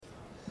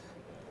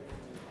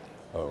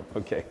Oh,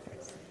 okay.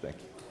 Thank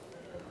you.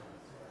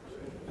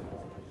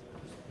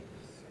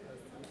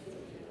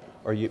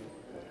 Are you?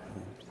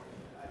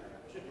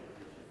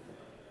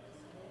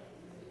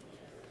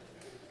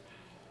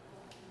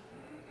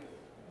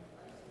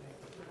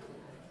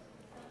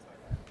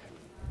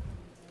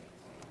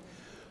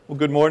 Well,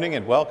 good morning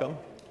and welcome.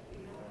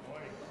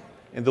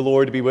 And the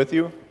Lord be with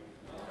you.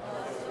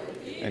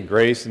 And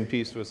grace and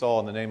peace to us all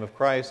in the name of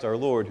Christ our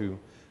Lord, who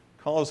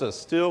calls us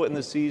still in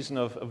the season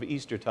of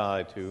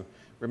Eastertide to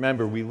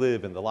remember we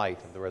live in the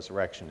light of the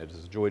resurrection. It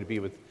is a joy to be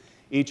with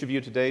each of you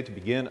today to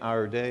begin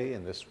our day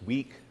and this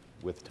week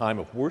with time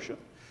of worship.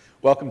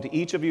 Welcome to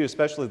each of you,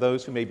 especially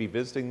those who may be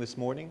visiting this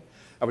morning.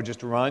 I would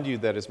just remind you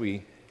that as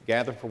we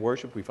gather for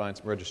worship, we find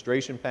some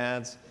registration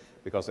pads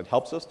because it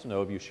helps us to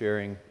know of you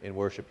sharing in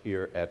worship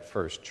here at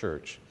First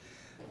Church.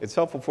 It's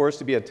helpful for us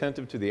to be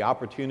attentive to the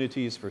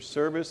opportunities for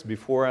service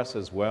before us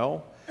as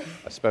well,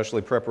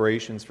 especially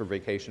preparations for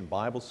Vacation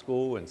Bible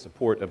School and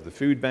support of the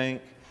food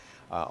bank.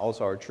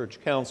 Also, our church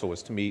council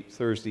is to meet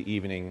Thursday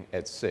evening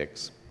at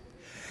 6.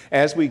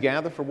 As we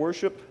gather for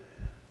worship,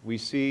 we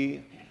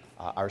see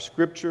our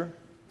scripture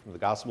from the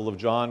Gospel of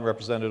John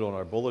represented on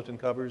our bulletin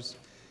covers.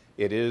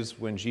 It is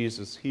when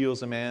Jesus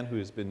heals a man who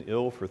has been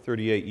ill for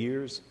 38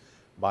 years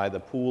by the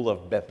pool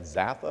of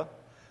Bethzatha.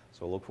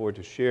 So I look forward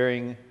to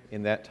sharing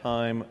in that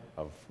time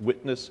of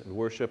witness and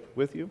worship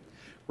with you.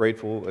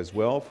 Grateful as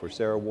well for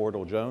Sarah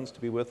Wardle-Jones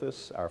to be with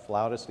us, our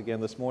flautist again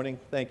this morning.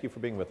 Thank you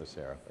for being with us,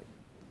 Sarah.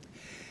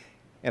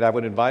 And I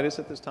would invite us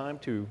at this time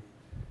to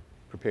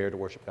prepare to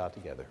worship God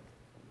together.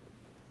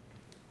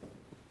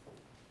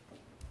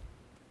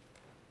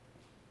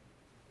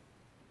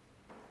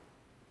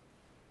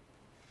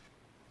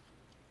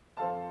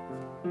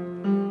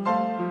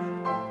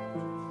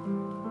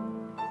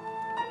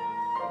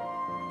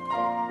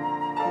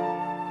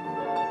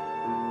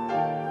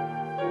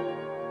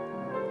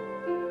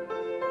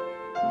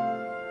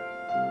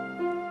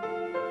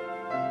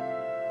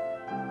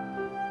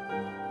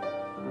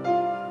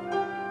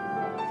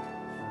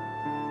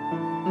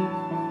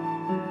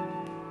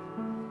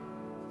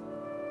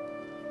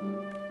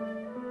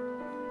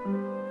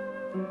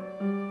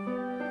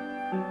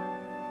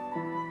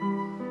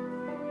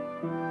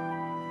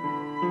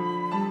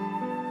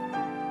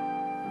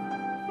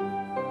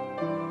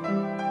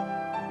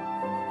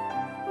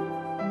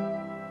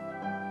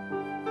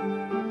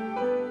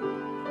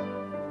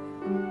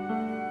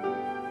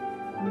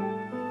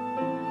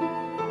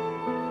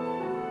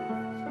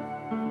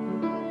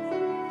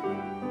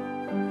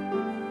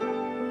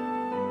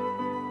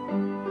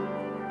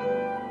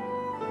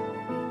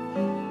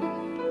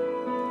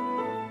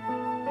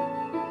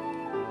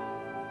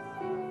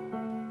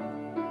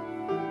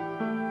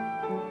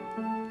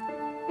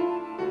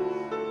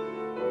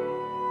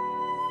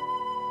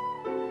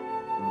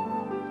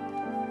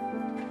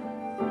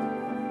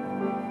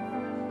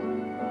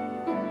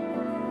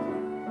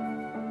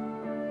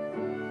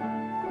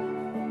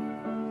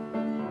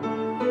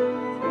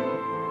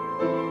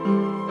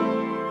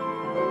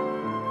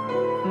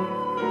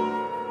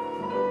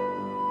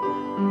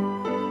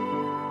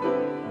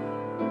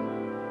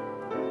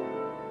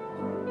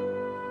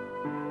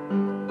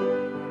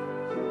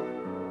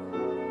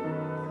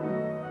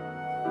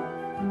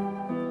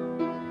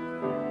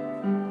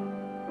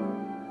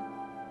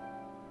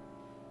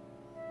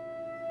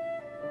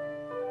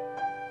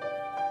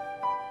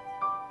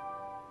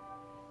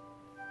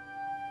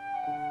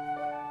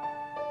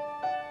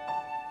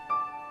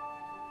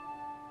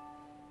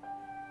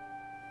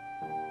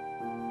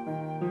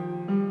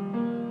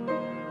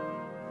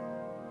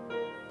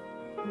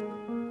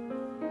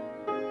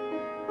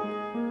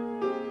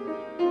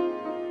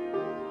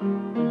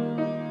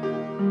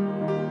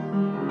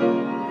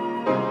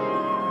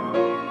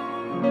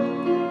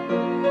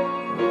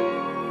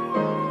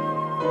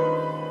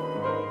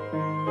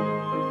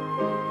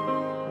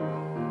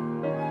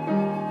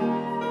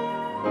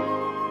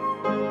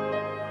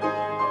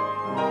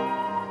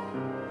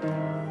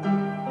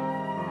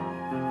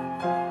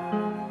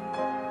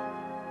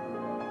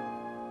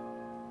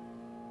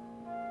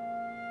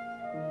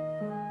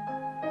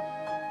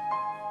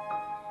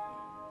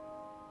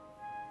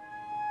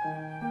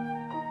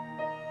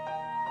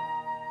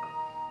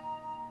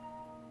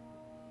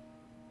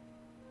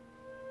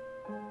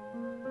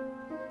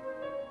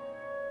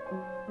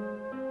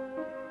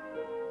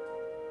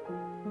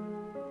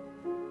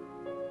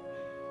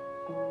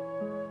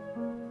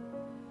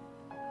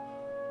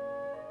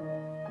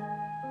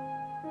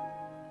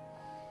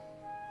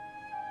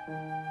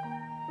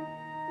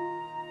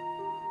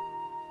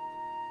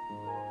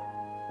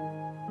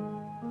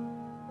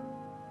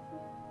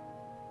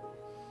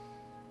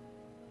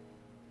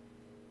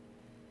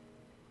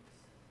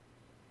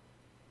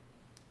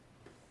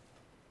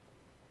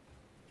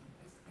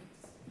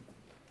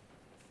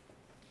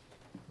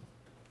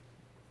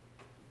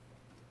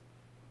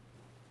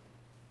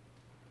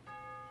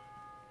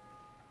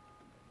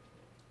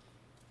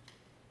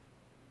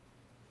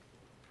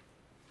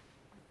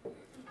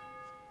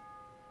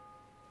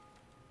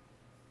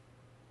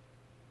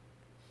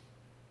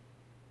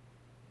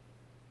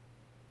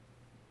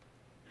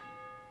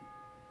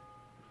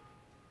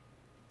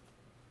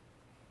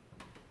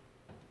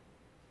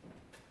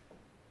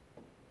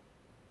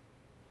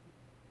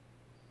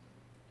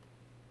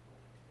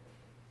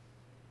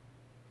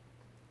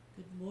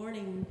 Good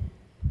morning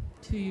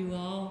to you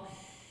all.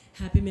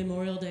 Happy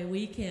Memorial Day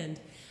weekend.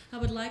 I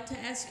would like to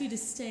ask you to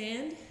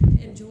stand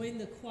and join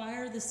the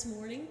choir this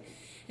morning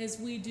as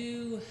we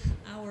do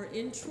our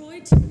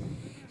introit.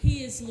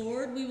 He is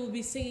Lord. We will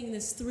be singing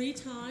this 3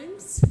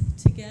 times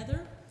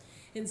together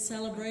in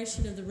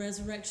celebration of the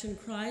resurrection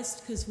of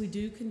Christ, because we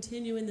do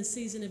continue in the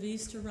season of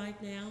Easter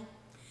right now.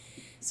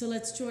 So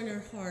let's join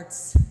our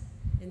hearts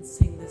and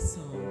sing this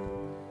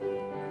song.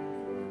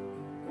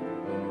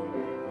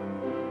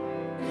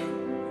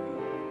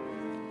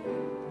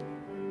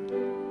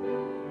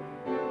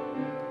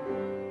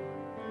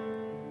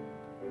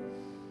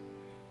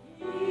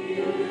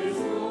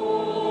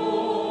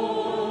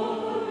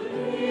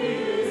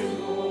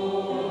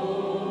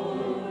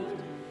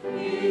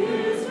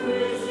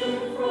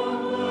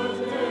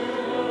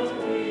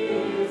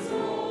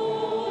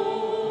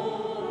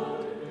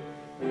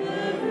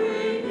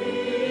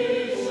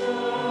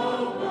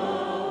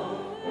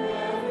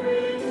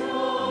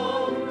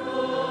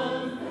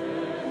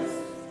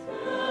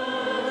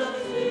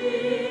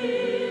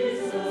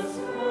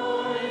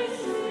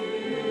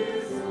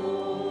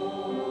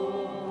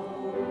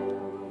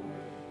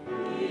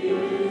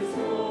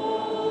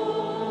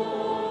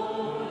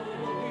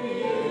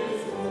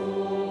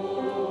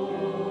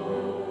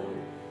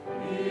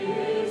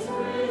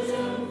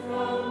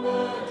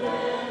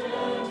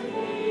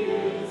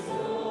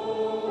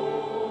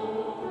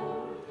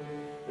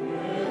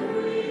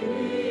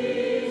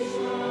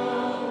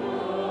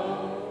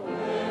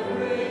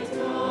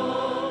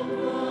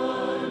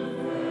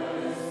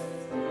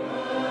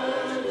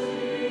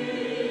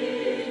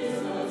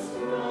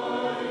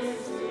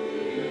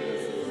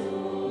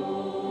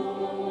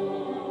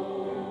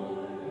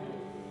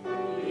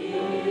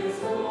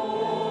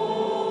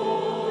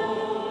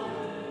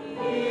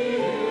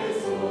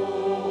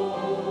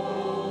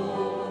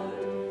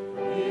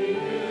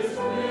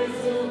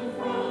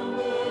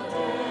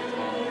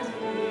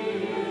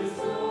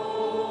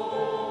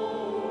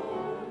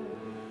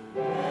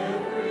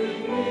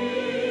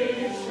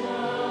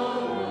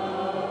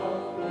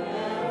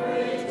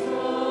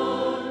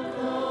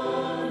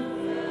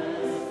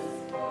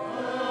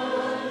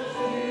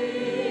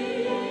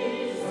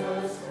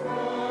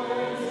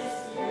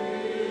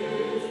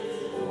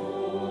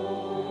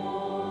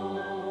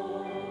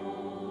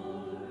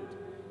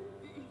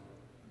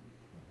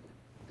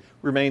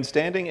 Remain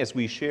standing as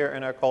we share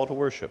in our call to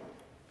worship.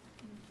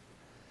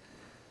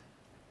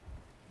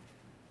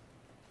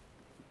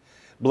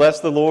 Bless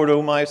the Lord,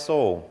 O my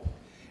soul,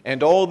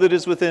 and all that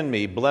is within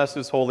me, bless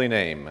his holy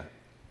name.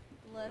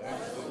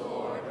 Bless the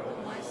Lord,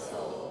 O my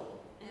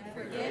soul, and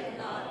forget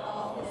not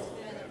all his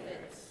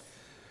benefits.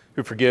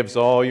 Who forgives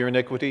all your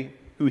iniquity,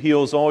 who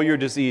heals all your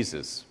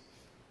diseases,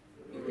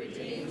 Who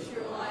redeems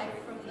your life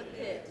from the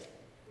pit,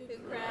 who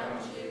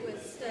crowns you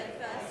with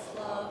steadfast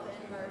love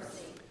and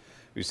mercy,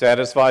 who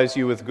satisfies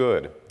you with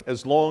good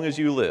as long as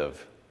you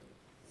live,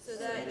 so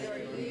that your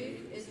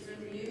youth is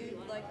renewed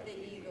like the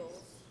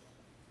eagles.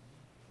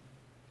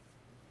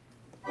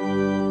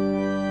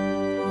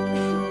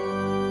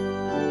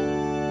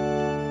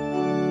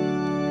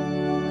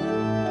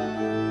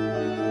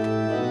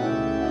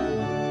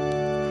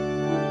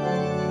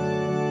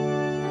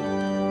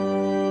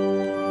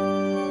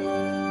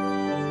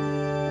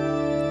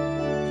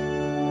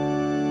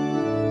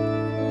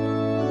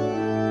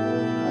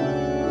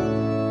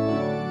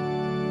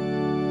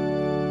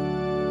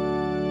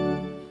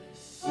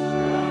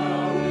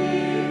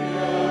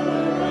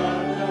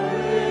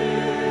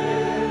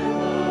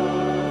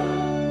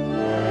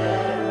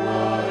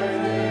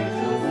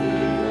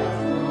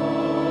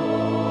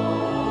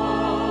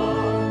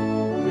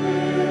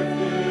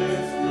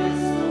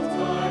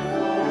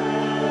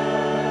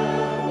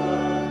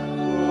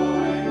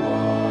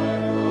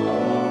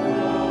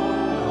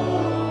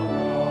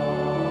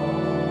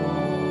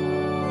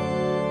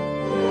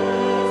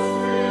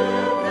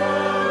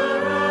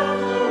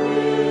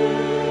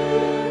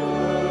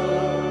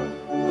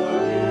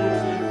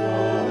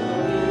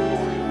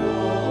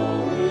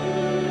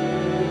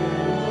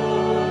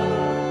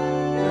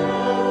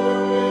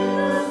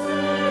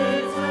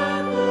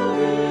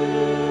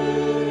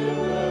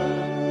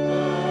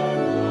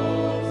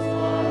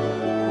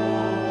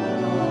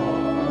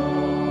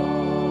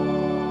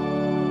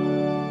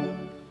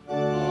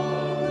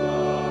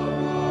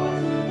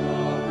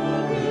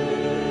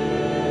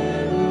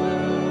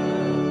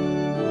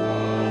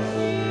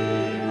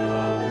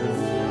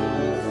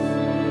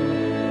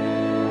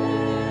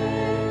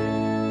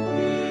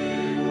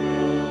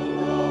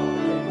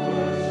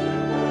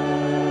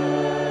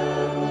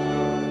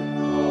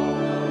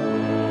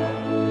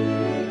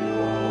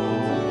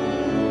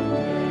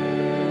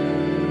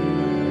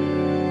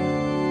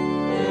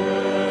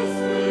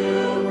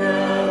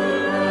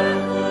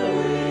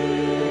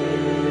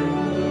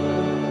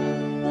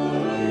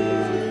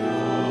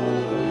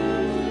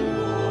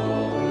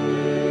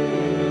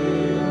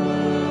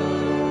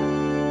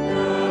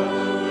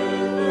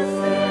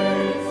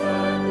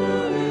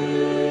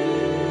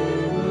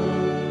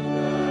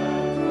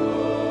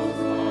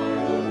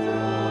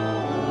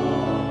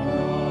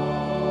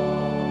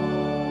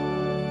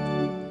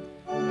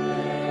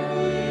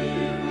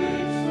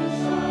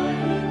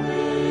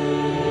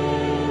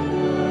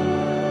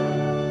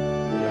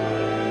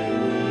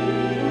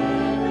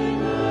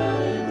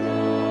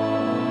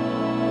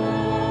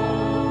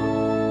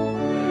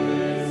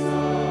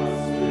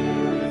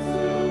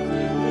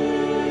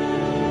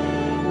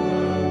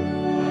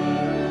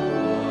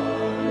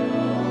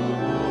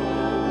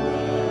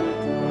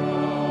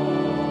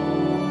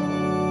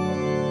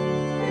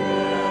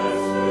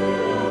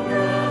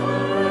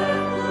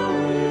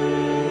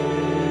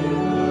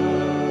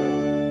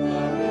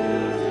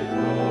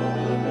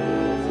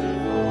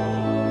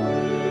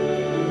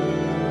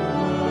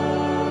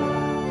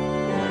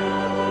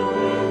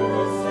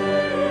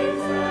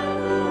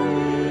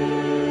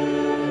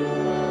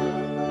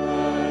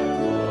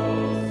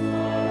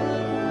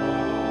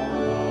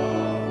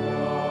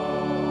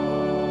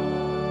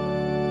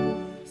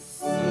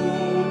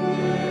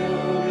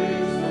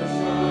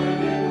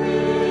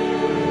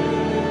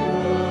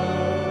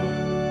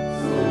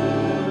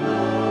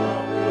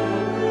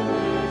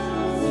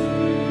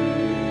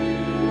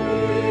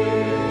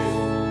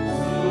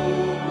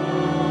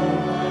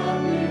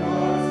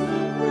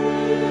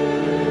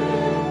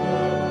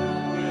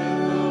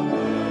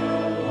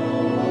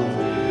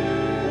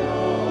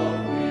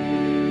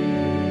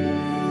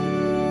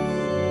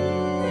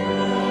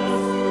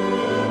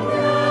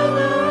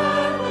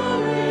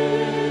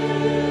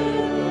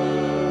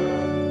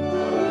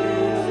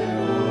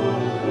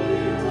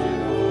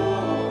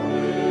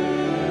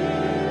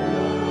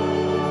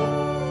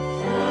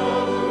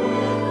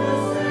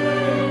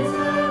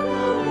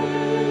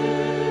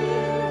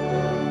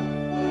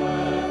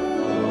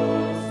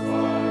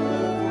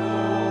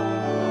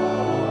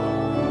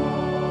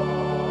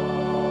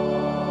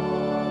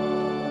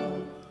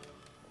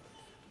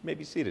 You may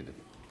be seated.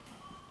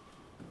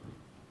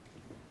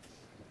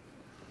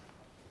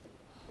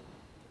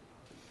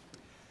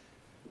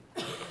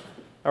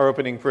 Our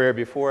opening prayer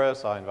before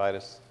us, I invite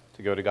us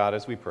to go to God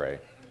as we pray.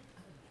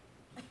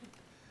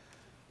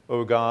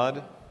 O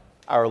God,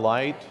 our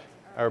light,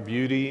 our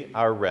beauty,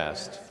 our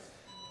rest,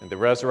 and the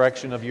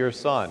resurrection of your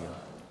Son,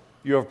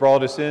 you have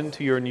brought us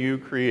into your new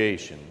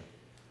creation.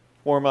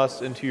 Form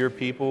us into your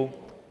people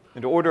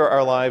and order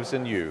our lives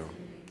in you,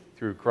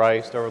 through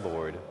Christ our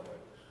Lord.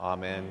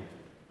 Amen.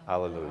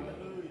 Hallelujah.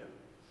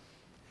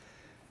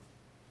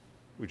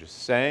 We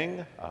just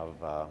sang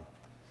of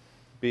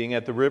being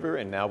at the river,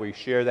 and now we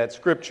share that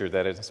scripture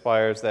that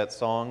inspires that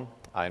song.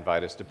 I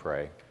invite us to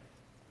pray.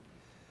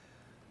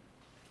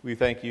 We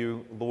thank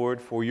you, Lord,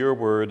 for your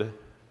word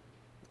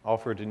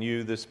offered in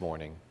you this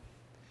morning.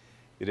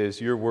 It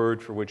is your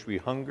word for which we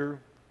hunger.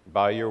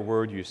 By your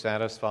word you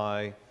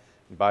satisfy,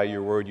 and by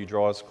your word you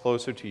draw us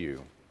closer to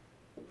you.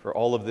 For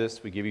all of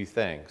this we give you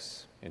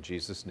thanks. In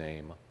Jesus'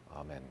 name,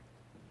 amen.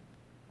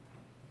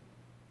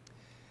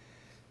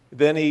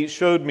 Then he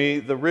showed me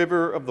the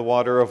river of the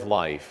water of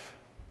life,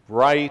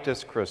 bright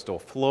as crystal,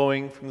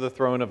 flowing from the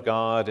throne of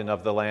God and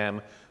of the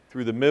Lamb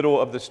through the middle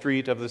of the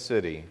street of the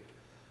city.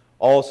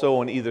 Also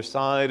on either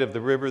side of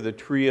the river, the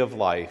tree of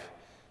life,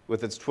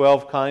 with its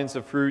 12 kinds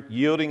of fruit,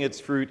 yielding its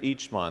fruit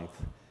each month.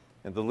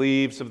 And the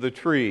leaves of the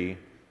tree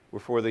were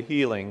for the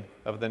healing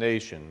of the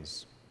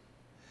nations.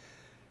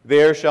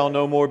 There shall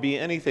no more be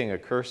anything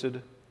accursed,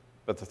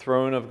 but the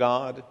throne of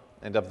God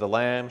and of the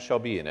Lamb shall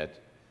be in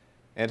it,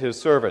 and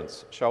his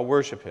servants shall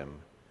worship him.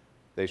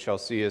 They shall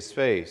see his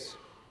face,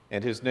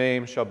 and his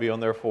name shall be on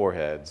their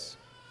foreheads.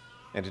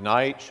 And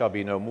night shall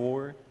be no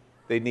more.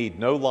 They need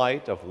no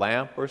light of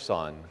lamp or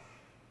sun,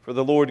 for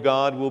the Lord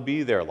God will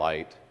be their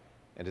light,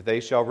 and they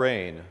shall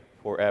reign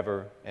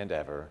forever and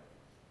ever.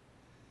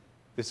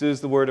 This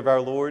is the word of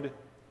our Lord.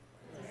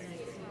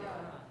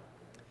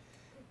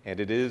 And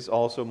it is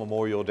also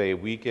Memorial Day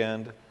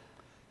weekend.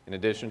 In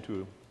addition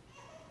to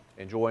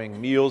enjoying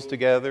meals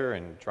together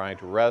and trying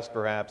to rest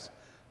perhaps,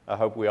 I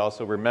hope we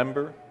also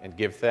remember and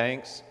give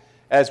thanks,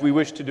 as we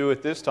wish to do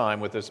at this time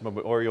with this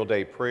Memorial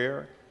Day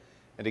prayer.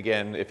 And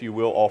again, if you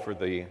will offer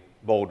the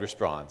bold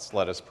response,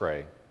 let us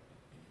pray.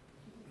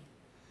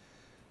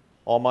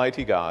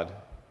 Almighty God,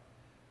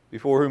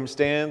 before whom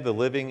stand the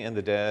living and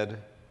the dead,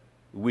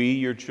 we,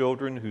 your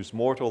children, whose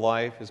mortal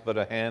life is but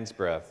a hand's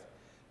breadth,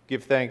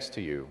 give thanks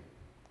to you.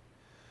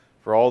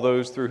 For all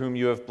those through whom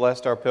you have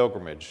blessed our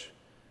pilgrimage,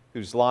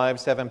 whose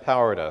lives have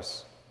empowered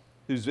us,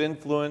 whose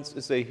influence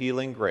is a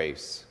healing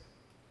grace.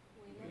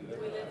 We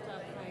lift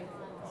up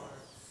thankful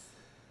hearts.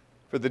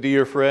 For the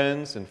dear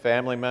friends and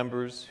family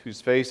members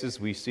whose faces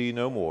we see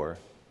no more,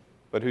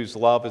 but whose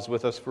love is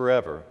with us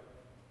forever.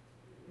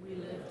 We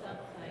lift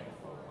up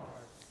thankful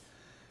hearts.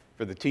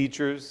 For the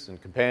teachers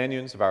and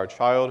companions of our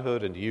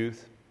childhood and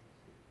youth,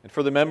 and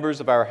for the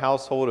members of our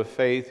household of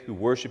faith who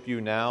worship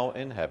you now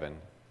in heaven.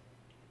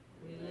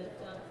 We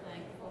lift up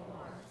thankful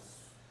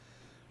hearts.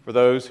 For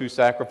those who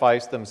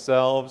sacrifice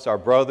themselves, our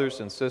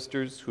brothers and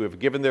sisters who have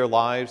given their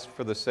lives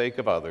for the sake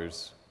of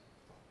others.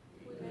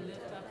 We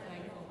lift up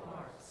thankful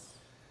hearts.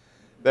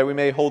 That we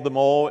may hold them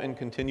all in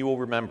continual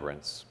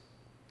remembrance,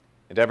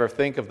 and ever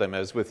think of them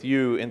as with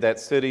you in that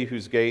city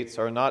whose gates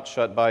are not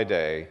shut by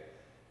day,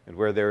 and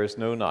where there is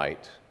no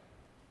night.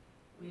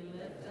 We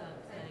lift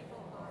up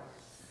thankful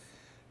hearts.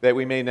 That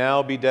we may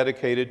now be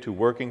dedicated to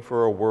working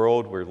for a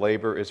world where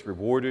labor is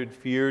rewarded,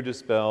 fear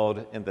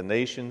dispelled, and the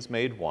nations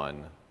made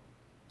one.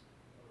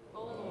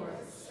 O Lord,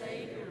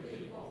 save your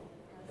people,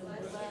 and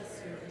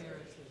bless your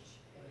heritage.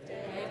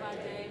 Day by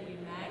day we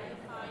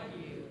magnify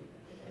you,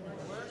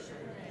 and worship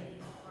your name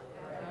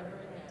forever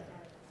and ever.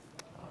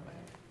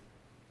 Amen.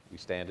 We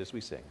stand as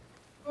we sing.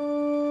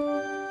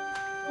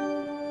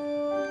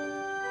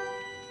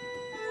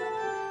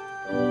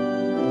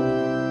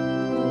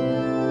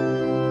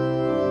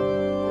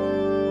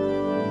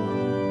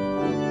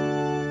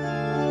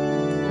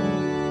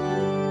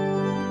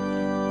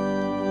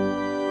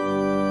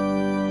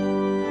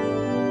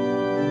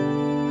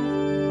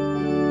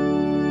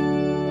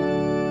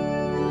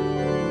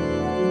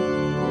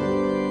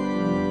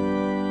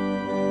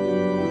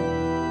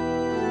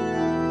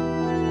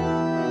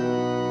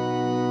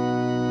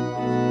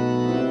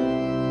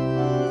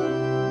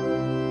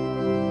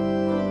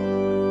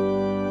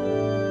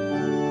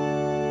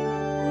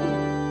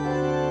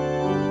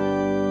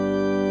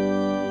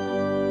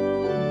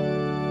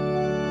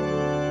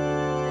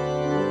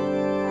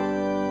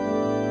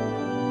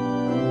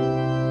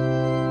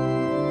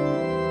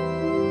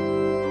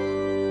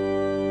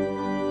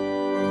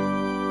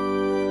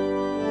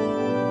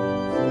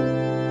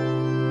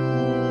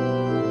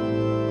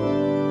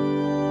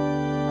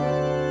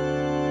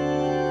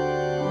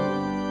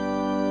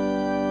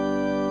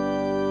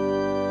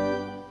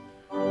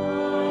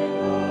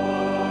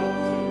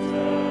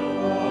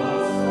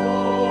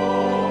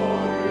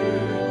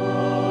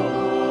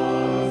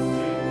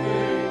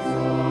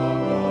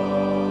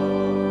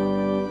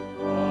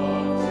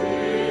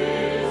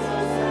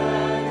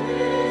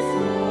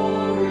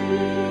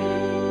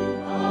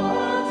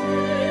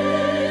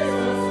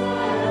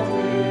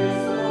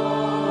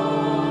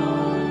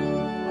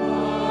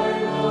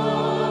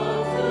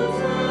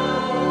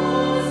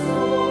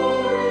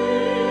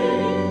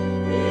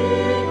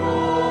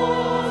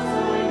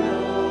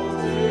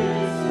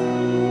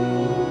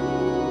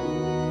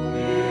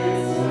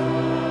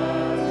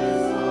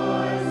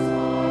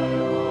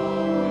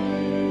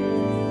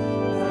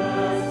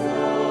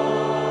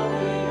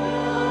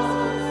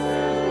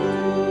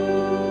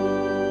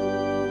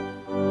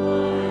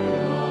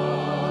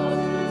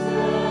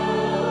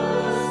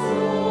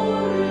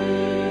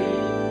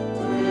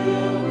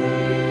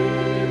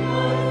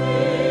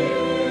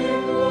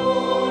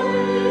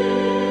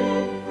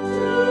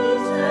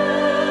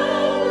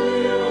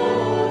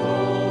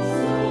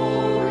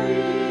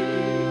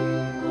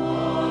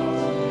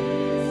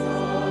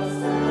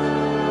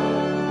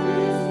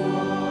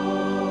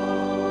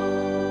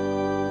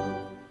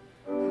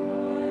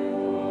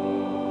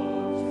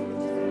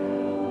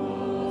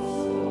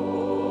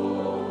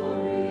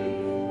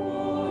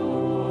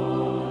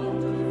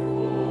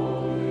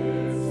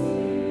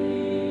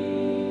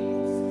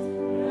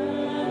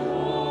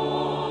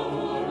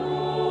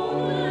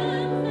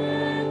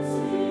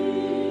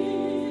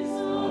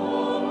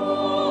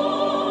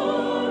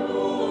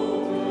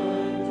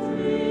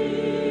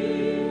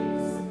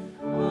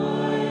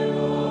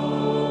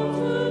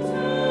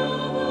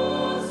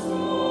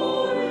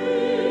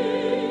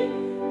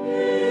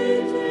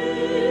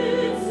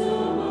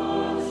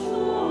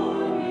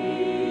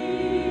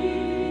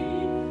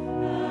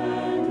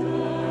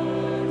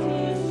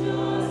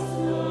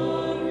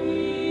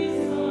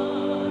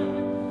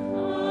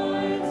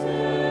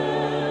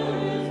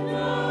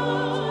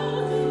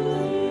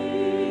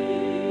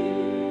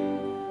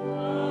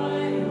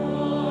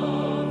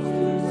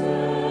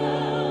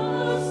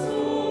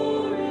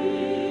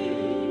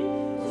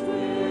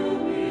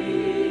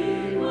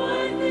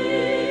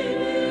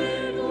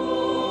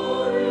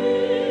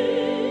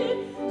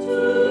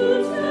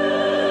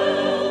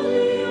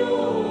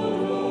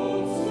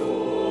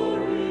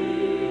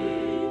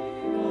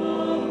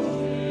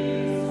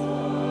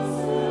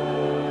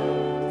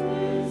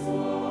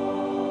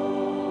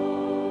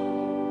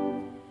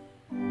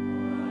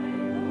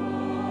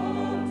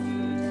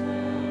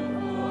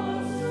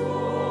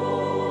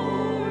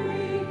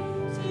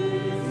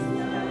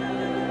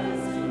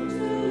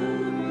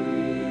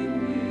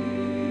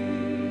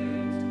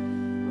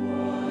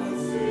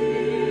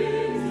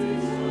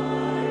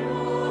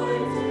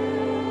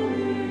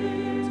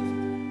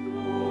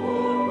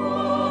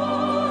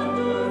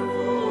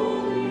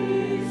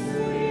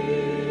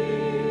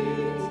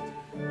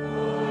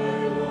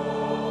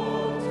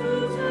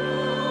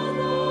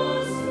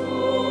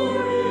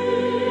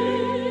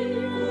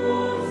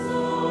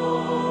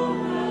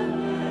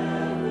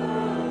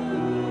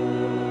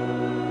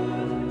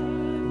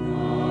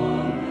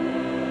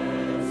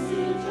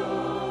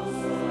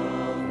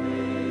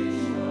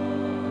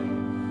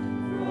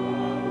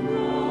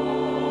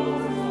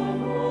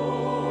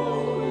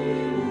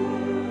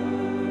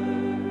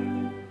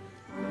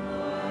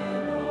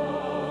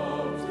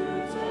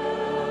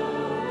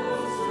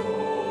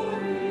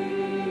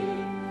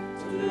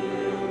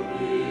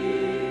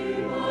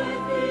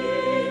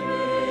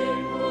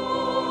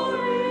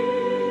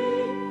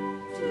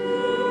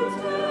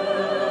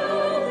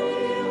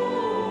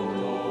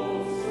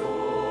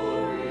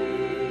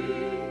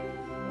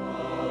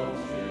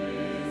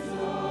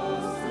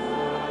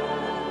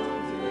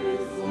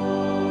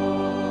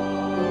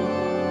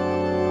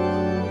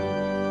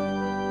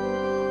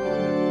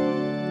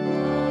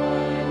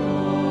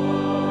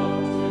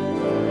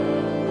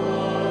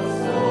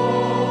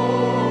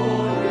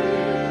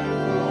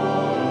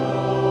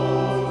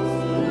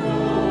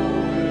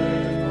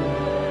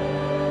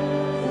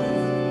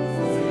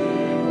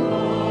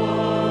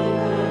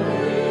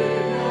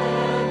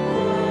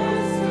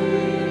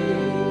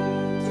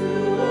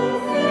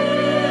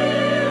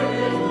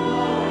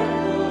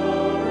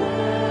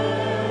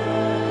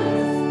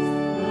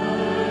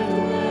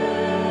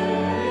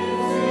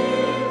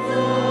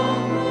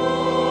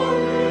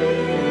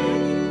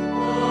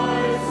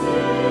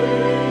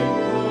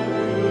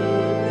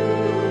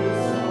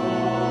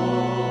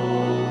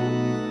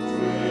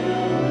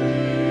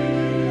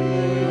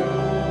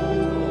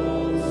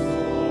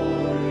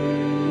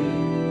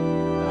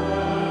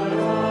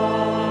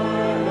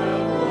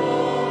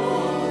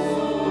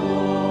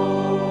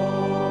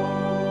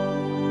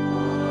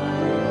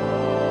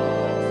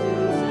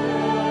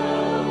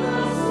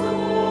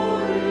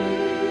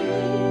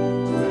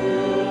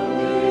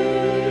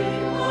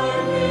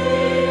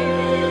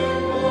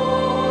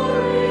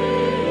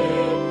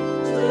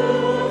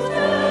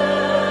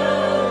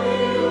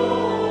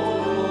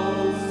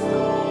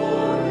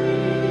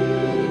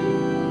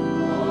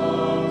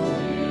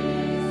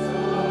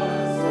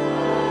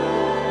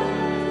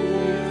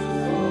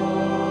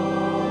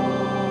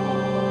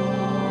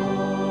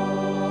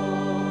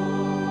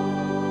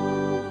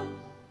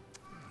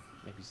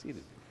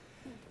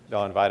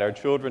 I'll invite our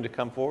children to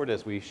come forward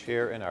as we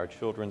share in our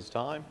children's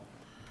time.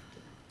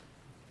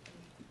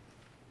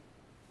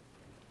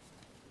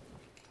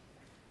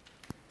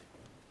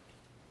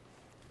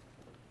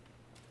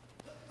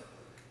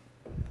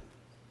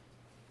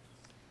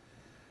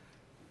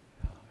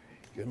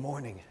 Good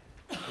morning.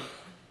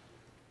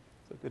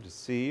 So good to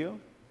see you.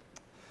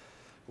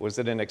 Was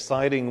it an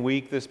exciting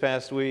week this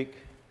past week?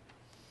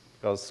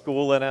 Because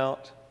school let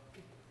out?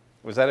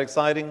 Was that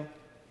exciting?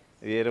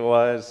 It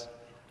was.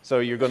 So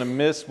you're going to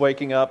miss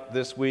waking up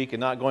this week and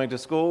not going to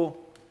school?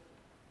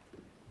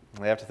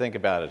 I have to think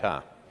about it, huh?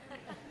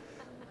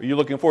 Are you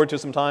looking forward to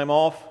some time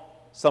off?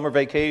 Summer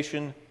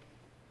vacation?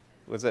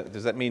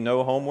 Does that mean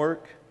no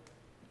homework?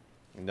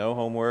 No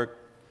homework,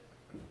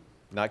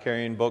 not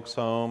carrying books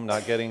home,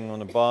 not getting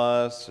on a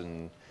bus,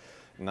 and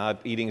not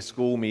eating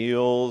school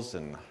meals,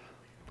 and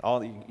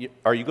all.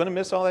 Are you going to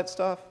miss all that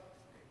stuff?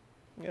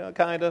 Yeah,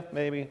 kind of,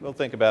 maybe. We'll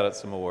think about it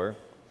some more.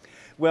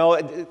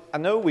 Well, I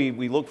know we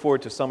look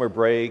forward to summer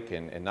break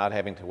and not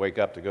having to wake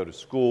up to go to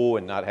school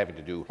and not having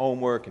to do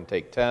homework and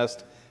take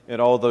tests and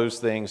all those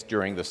things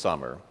during the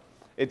summer.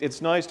 It's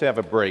nice to have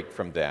a break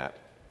from that.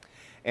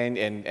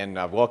 And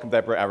I've welcomed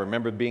that break. I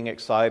remember being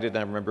excited. I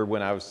remember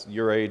when I was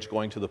your age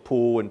going to the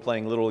pool and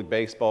playing Little League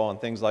Baseball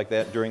and things like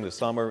that during the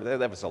summer.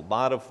 That was a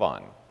lot of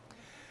fun.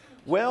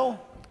 Well,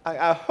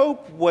 I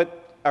hope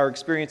what our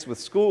experience with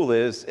school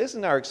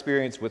isn't our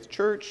experience with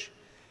church.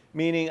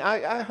 Meaning,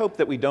 I hope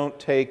that we don't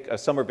take a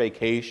summer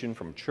vacation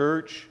from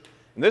church.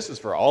 And this is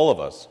for all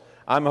of us.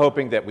 I'm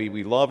hoping that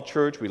we love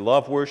church, we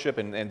love worship,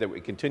 and that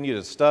we continue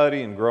to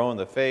study and grow in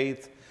the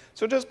faith.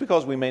 So just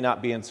because we may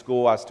not be in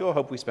school, I still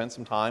hope we spend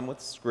some time with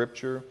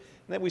Scripture,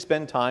 and that we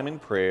spend time in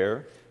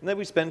prayer, and that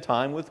we spend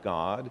time with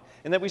God,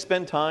 and that we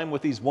spend time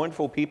with these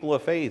wonderful people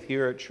of faith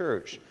here at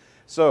church,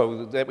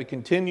 so that we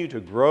continue to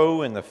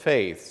grow in the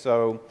faith.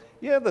 So,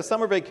 yeah, the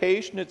summer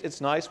vacation,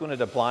 it's nice when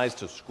it applies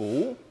to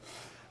school,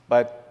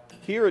 but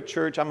here at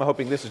church, I'm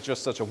hoping this is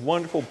just such a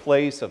wonderful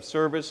place of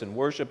service and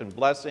worship and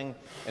blessing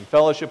and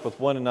fellowship with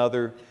one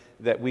another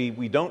that we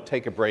don't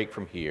take a break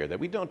from here, that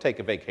we don't take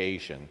a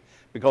vacation,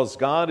 because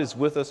God is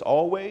with us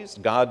always.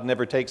 God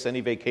never takes any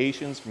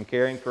vacations from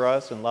caring for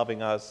us and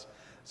loving us.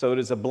 So it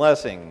is a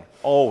blessing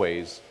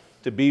always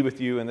to be with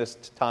you in this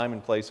time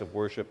and place of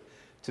worship,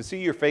 to see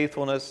your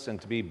faithfulness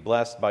and to be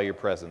blessed by your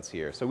presence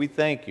here. So we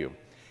thank you.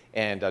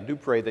 And I do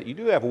pray that you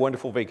do have a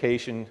wonderful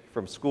vacation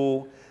from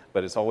school,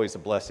 but it's always a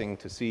blessing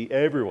to see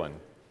everyone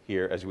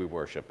here as we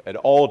worship at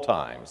all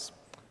times.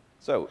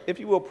 So, if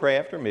you will pray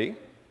after me.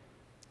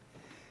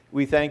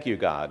 We thank you,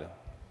 God,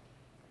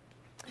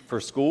 for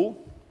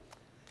school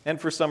and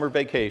for summer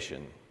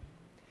vacation.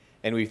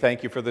 And we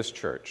thank you for this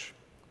church,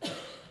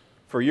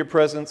 for your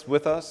presence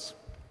with us,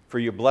 for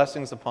your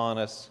blessings upon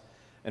us,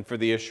 and for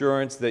the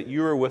assurance that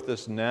you are with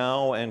us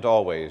now and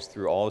always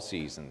through all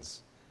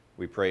seasons.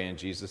 We pray in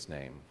Jesus'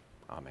 name.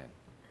 Amen.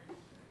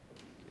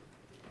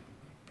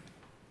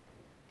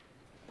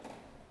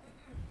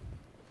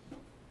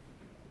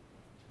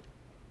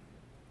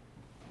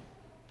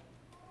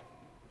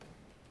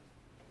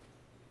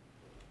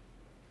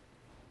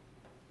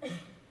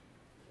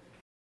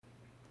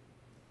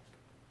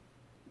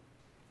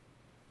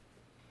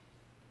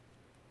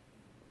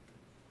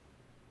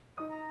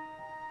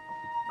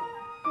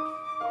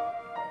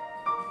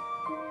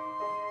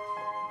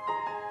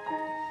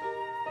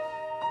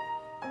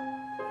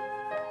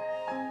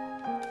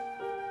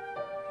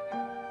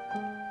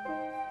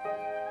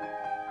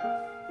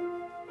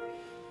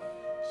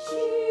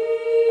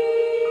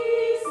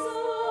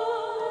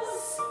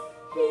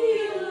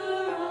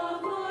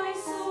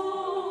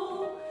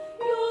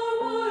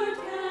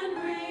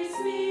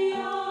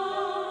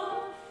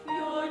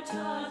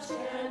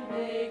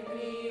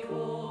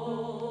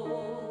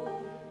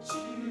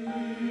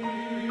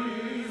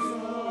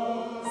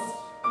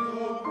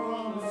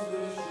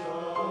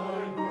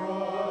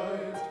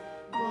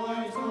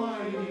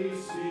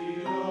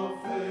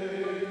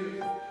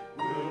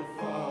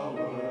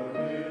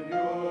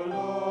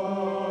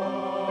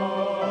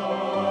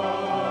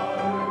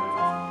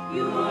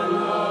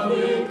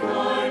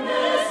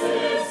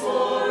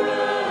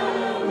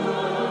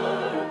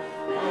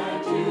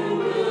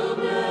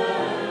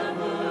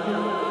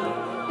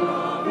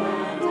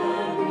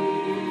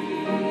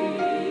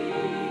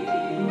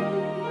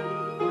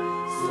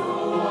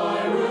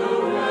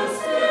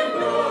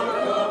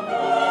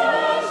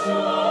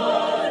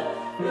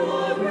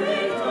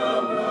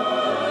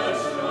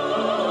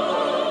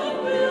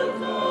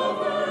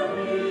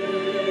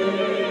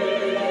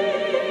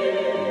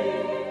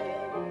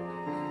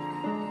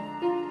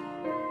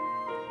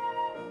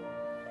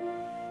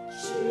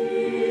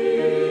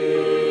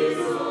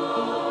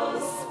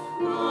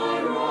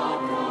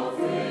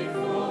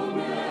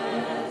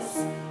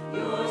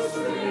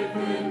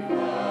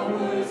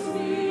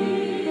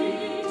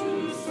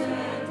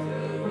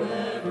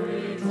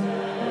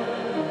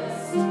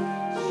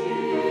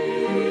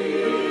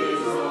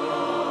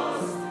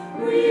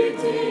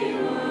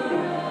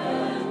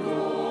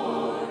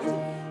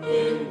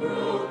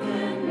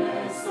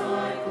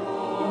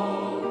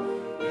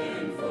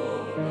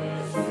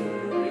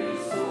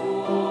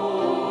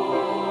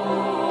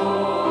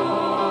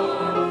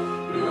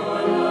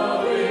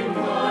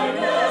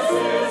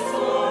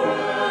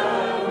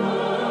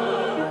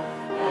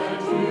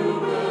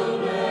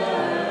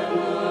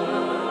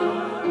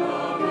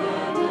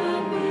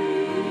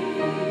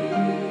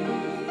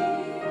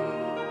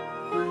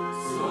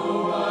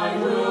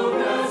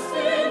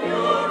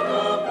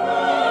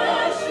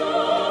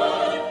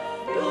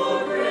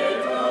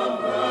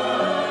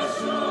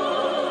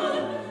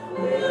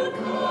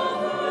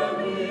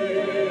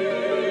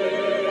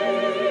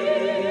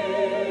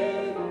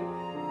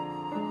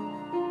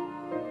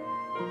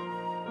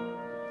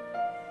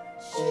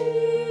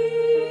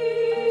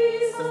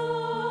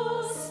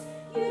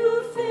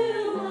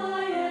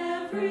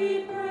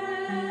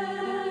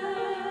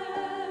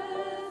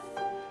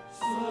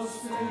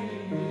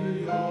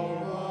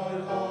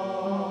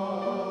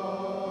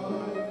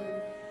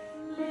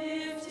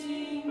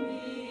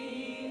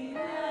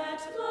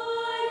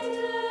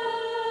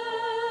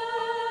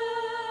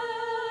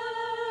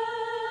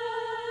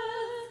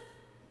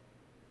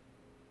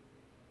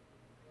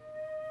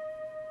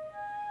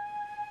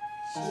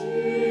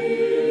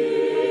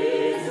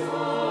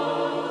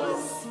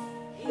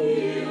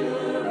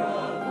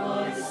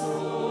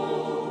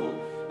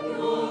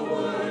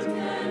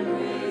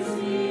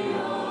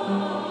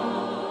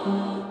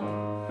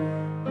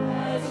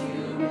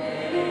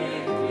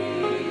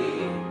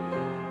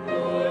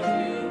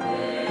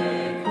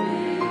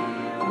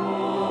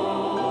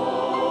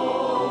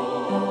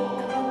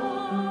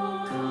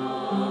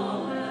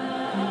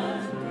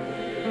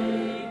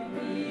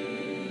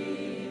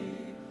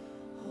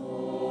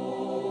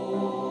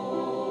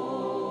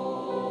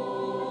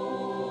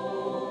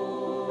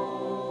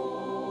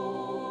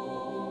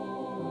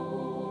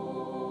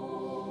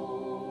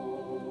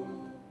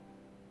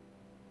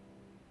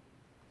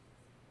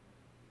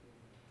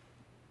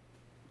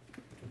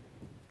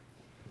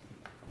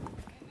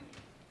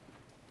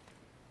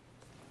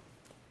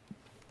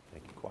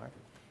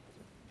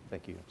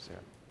 Thank you, Sarah.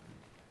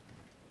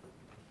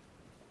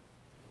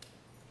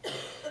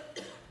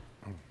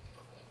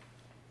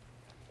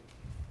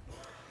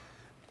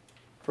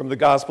 From the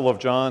Gospel of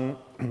John,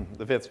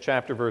 the 5th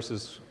chapter,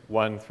 verses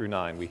 1 through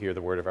 9, we hear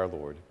the word of our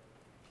Lord.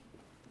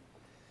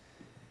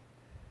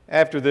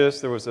 After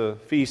this, there was a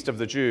feast of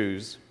the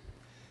Jews,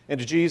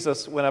 and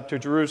Jesus went up to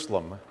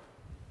Jerusalem.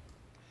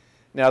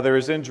 Now there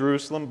is in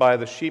Jerusalem by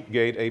the sheep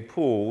gate a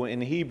pool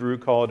in Hebrew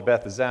called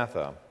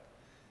Bethzatha,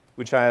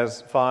 which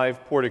has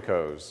 5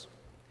 porticos.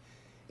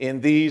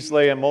 In these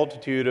lay a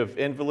multitude of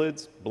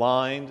invalids,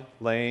 blind,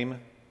 lame,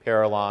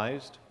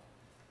 paralyzed.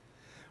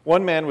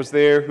 One man was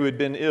there who had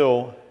been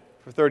ill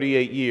for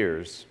 38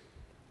 years.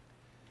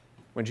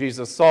 When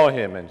Jesus saw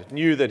him and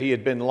knew that he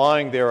had been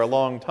lying there a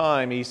long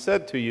time, he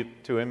said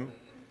to him,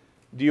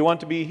 "Do you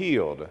want to be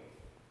healed?"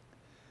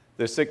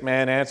 The sick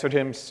man answered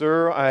him,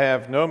 "Sir, I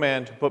have no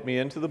man to put me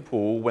into the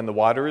pool when the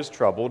water is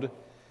troubled,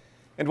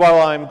 and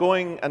while I am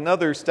going,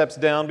 another steps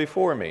down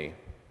before me."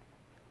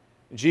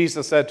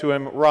 Jesus said to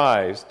him,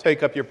 "Rise,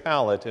 take up your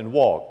pallet and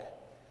walk."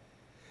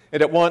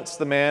 And at once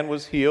the man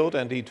was healed,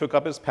 and he took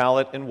up his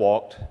pallet and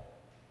walked.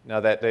 Now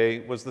that day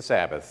was the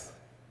Sabbath.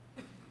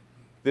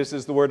 This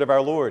is the word of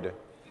our Lord.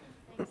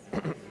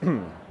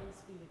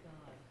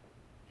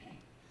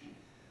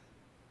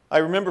 I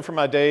remember from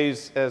my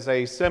days as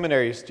a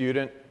seminary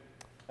student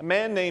a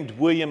man named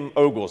William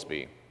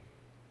Oglesby.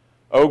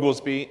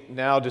 Oglesby,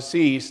 now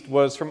deceased,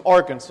 was from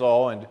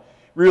Arkansas and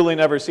really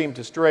never seemed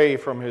to stray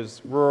from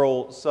his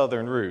rural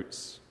southern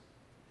roots.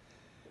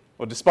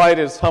 Well, despite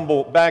his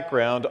humble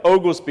background,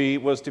 Oglesby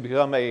was to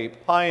become a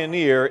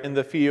pioneer in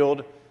the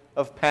field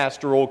of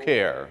pastoral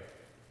care.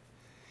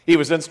 He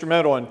was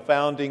instrumental in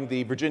founding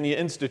the Virginia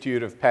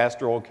Institute of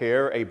Pastoral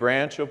Care, a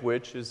branch of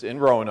which is in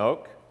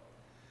Roanoke.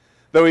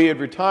 Though he had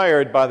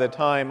retired by the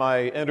time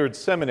I entered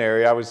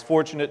seminary, I was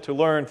fortunate to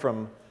learn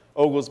from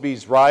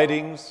Oglesby's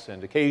writings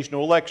and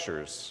occasional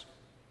lectures.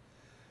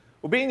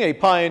 Well, being a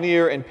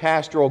pioneer in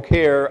pastoral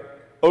care,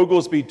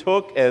 Oglesby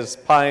took, as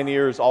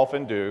pioneers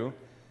often do,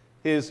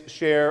 his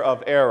share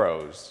of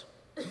arrows.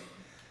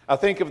 I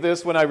think of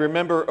this when I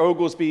remember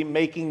Oglesby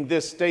making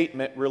this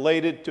statement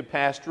related to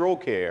pastoral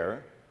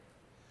care.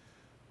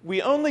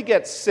 "We only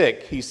get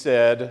sick," he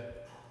said,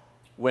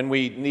 "when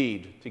we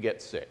need to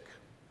get sick."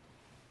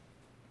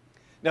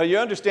 Now, you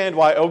understand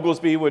why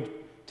Oglesby would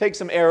take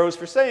some arrows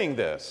for saying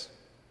this.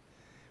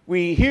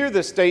 We hear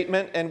this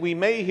statement, and we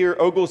may hear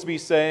Oglesby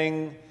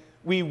saying,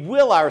 we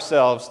will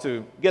ourselves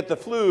to get the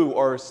flu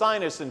or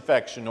sinus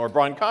infection or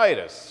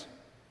bronchitis.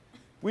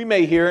 We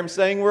may hear him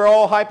saying we're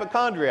all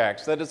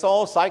hypochondriacs, that it's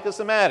all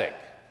psychosomatic.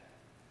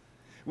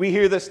 We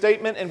hear this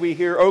statement, and we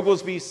hear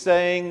Oglesby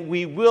saying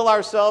we will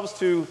ourselves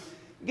to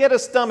get a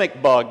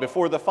stomach bug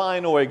before the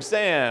final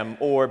exam,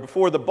 or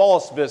before the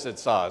boss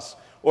visits us,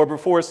 or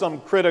before some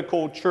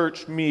critical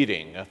church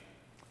meeting.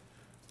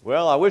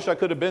 Well, I wish I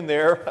could have been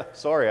there.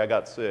 Sorry, I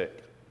got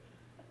sick.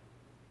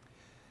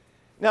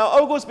 Now,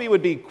 Oglesby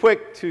would be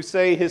quick to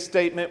say his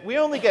statement, "We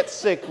only get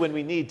sick when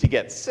we need to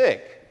get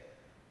sick,"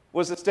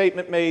 was a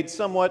statement made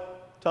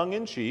somewhat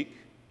tongue-in-cheek.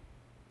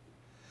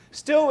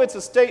 Still, it's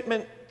a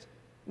statement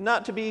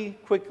not to be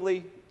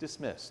quickly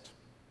dismissed.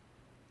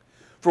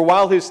 For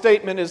while his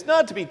statement is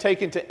not to be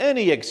taken to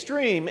any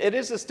extreme, it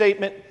is a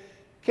statement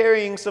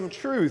carrying some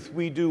truth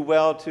we do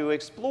well to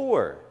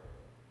explore.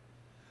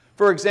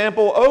 For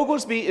example,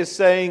 Oglesby is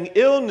saying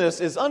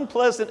illness, as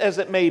unpleasant as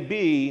it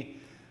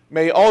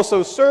may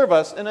also serve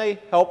us in a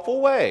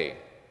helpful way.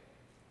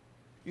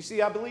 You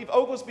see, I believe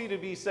Oglesby to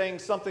be saying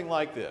something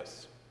like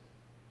this: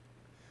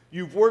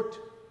 you've worked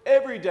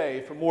every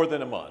day for more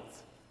than a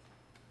month.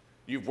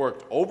 You've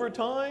worked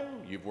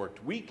overtime, you've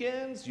worked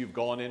weekends, you've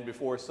gone in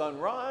before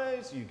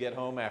sunrise, you get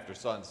home after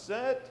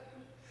sunset.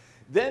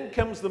 Then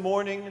comes the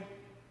morning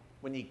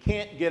when you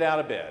can't get out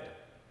of bed.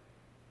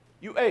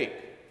 You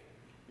ache.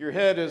 Your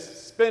head is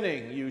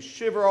spinning. You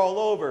shiver all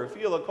over,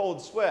 feel a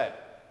cold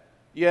sweat.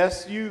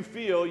 Yes, you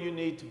feel you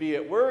need to be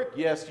at work.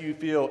 Yes, you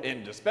feel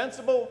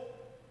indispensable.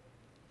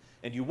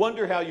 And you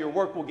wonder how your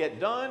work will get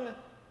done.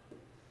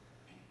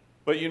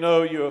 But you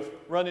know you have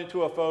run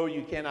into a foe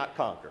you cannot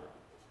conquer.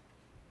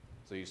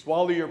 So you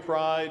swallow your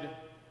pride.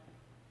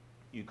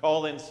 You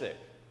call in sick.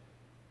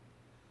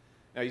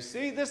 Now you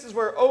see, this is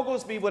where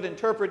Oglesby would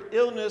interpret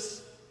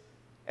illness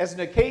as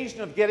an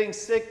occasion of getting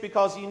sick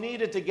because you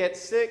needed to get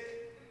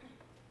sick,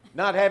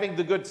 not having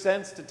the good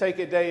sense to take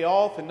a day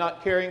off and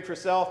not caring for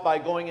self by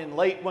going in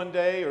late one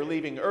day or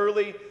leaving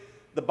early.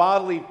 The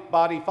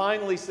body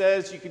finally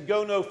says, you can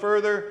go no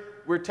further,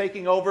 we're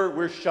taking over,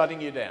 we're shutting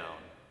you down.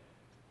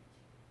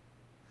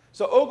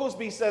 So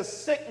Oglesby says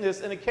sickness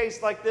in a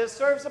case like this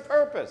serves a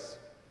purpose.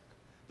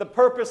 The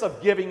purpose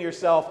of giving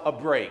yourself a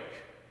break,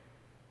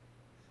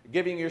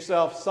 giving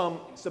yourself some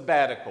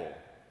sabbatical.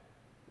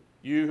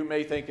 You who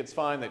may think it's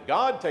fine that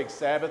God takes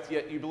Sabbath,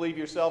 yet you believe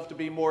yourself to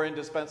be more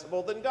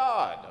indispensable than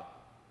God.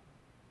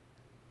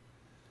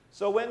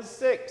 So when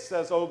sick,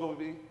 says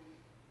Oglesby,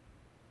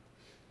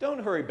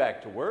 don't hurry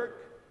back to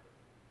work.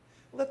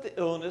 Let the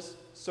illness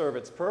serve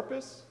its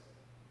purpose.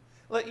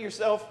 Let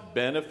yourself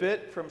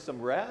benefit from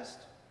some rest,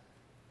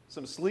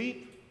 some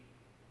sleep,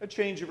 a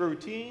change of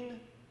routine.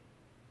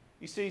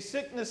 You see,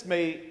 sickness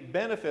may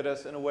benefit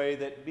us in a way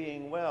that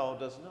being well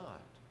does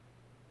not.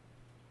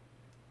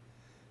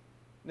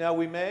 Now,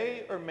 we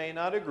may or may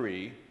not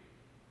agree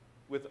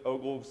with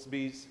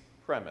Oglesby's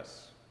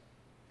premise.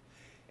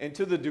 And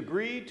to the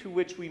degree to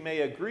which we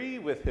may agree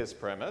with his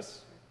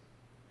premise,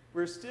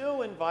 we're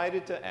still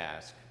invited to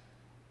ask,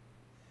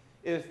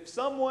 if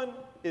someone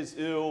is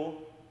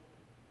ill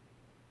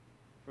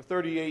for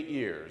 38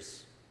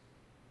 years,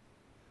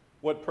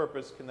 what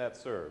purpose can that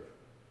serve?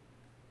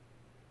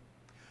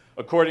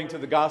 According to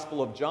the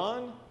Gospel of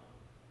John,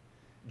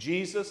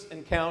 Jesus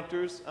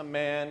encounters a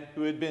man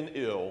who had been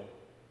ill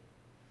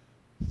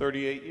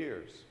 38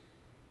 years.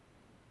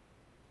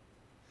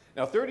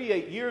 Now,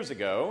 38 years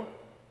ago,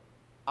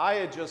 I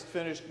had just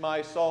finished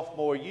my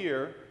sophomore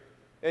year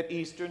at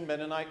Eastern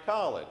Mennonite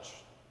College,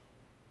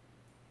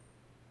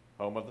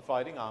 home of the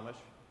Fighting Amish.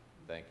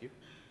 Thank you.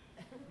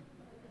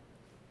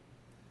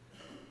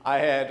 I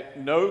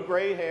had no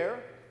gray hair,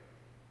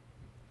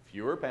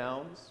 fewer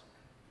pounds.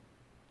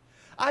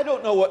 I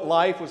don't know what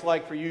life was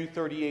like for you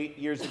 38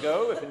 years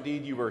ago, if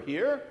indeed you were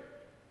here,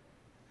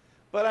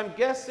 but I'm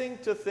guessing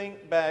to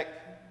think back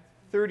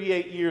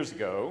 38 years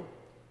ago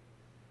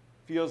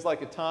feels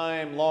like a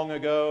time long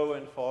ago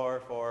and far,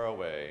 far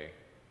away.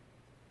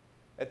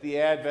 At the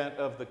advent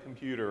of the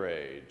computer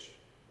age,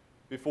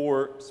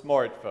 before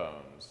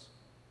smartphones,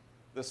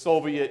 the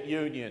Soviet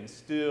Union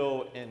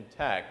still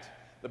intact,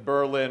 the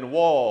Berlin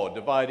Wall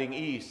dividing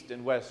East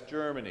and West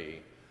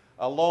Germany,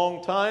 a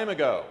long time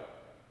ago,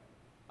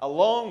 a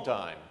long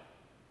time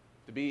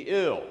to be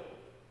ill.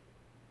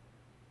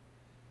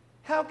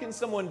 How can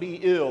someone be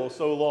ill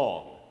so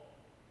long?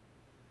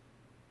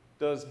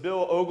 Does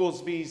Bill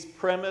Oglesby's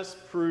premise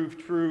prove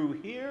true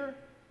here?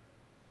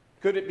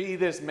 Could it be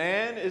this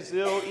man is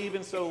ill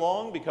even so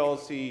long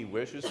because he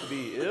wishes to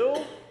be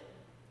ill?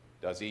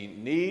 Does he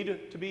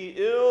need to be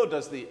ill?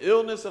 Does the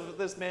illness of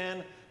this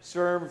man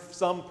serve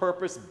some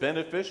purpose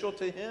beneficial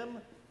to him?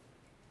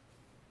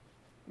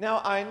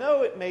 Now, I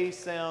know it may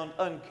sound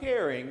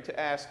uncaring to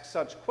ask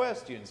such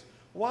questions.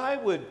 Why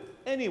would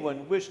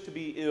anyone wish to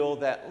be ill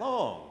that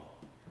long?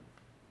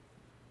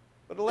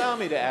 But allow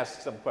me to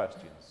ask some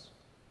questions.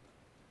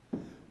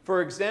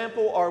 For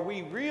example, are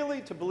we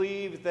really to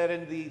believe that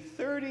in the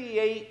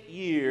 38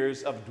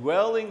 years of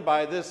dwelling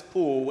by this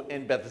pool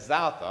in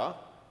Bethzatha,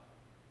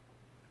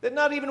 that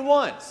not even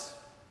once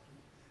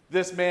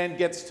this man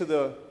gets to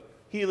the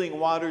healing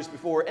waters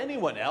before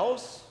anyone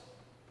else?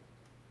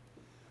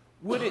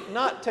 Would it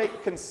not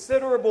take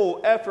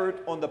considerable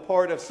effort on the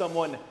part of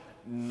someone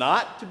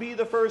not to be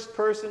the first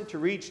person to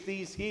reach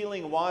these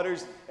healing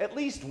waters at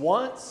least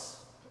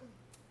once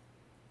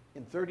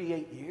in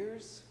 38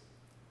 years?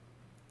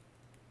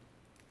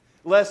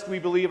 Lest we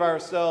believe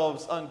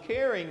ourselves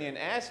uncaring in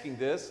asking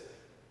this,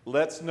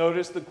 let's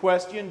notice the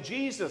question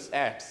Jesus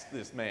asks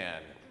this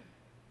man.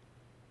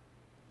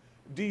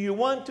 Do you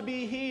want to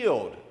be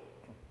healed?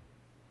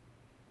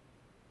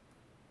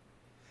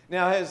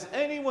 Now, has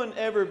anyone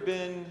ever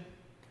been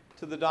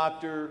to the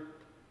doctor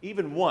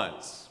even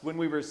once when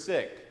we were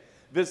sick,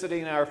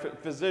 visiting our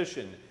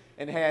physician,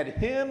 and had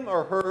him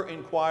or her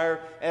inquire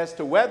as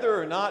to whether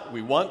or not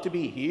we want to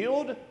be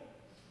healed?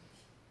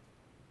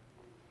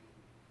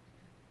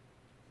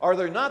 Are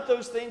there not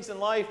those things in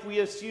life we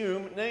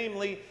assume,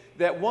 namely,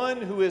 that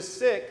one who is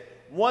sick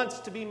wants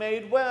to be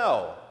made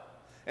well?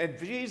 And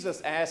Jesus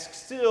asks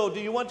still,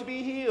 do you want to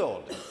be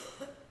healed?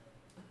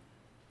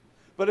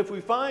 But if we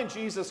find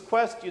Jesus'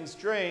 question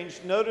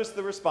strange, notice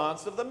the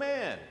response of the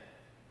man.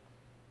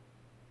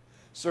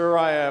 Sir,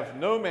 I have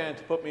no man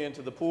to put me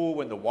into the pool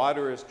when the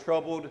water is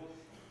troubled,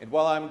 and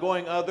while I'm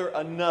going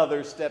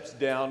another steps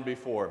down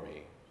before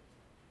me.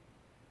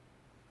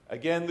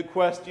 Again, the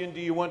question, do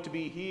you want to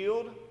be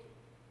healed?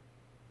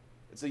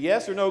 It's a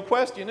yes or no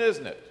question,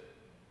 isn't it?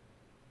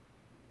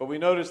 But we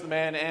notice the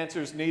man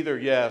answers neither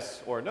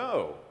yes or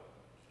no.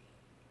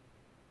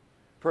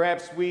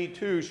 Perhaps we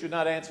too should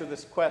not answer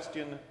this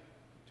question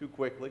too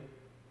quickly.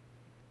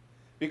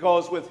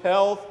 Because with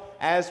health,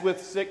 as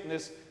with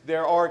sickness,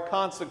 there are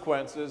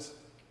consequences.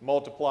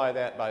 Multiply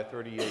that by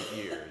 38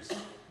 years.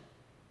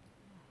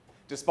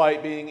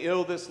 Despite being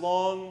ill this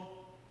long,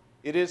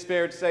 It is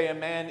fair to say a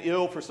man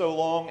ill for so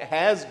long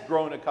has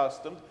grown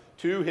accustomed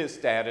to his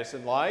status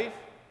in life.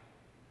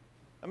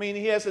 I mean,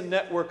 he has a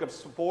network of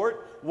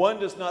support. One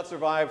does not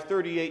survive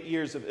 38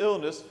 years of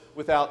illness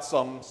without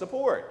some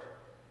support.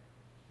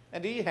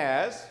 And he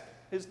has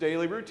his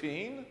daily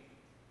routine.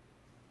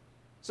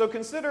 So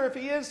consider if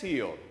he is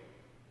healed.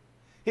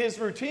 His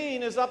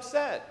routine is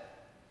upset.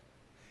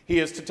 He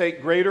is to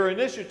take greater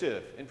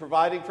initiative in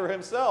providing for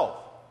himself.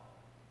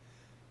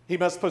 He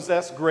must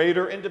possess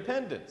greater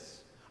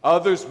independence.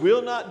 Others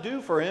will not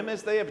do for him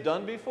as they have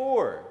done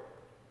before.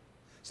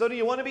 So do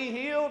you want to be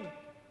healed?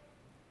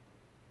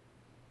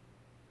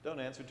 Don't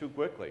answer too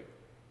quickly.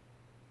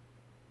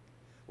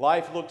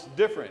 Life looks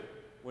different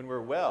when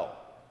we're well.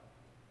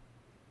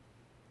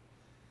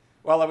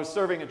 While I was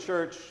serving a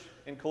church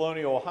in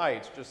Colonial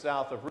Heights, just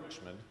south of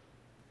Richmond,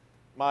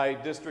 my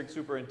district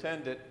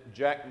superintendent,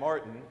 Jack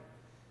Martin,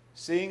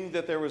 seeing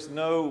that there was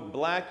no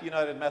Black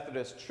United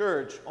Methodist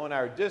Church on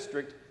our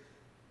district,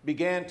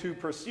 began to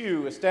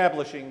pursue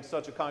establishing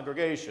such a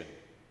congregation.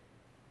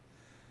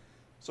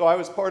 So I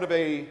was part of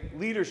a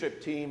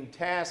leadership team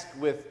tasked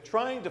with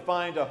trying to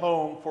find a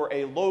home for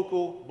a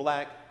local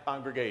Black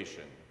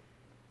congregation.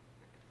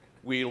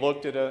 We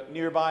looked at a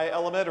nearby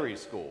elementary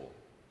school.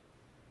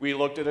 We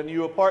looked at a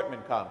new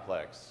apartment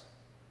complex.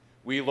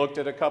 We looked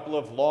at a couple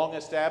of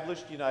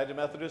long-established United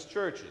Methodist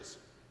churches.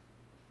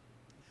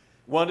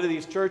 One of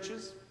these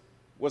churches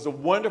was a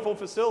wonderful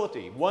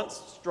facility,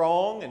 once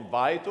strong and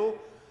vital,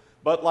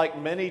 but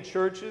like many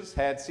churches,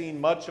 had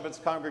seen much of its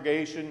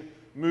congregation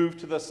move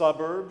to the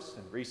suburbs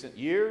in recent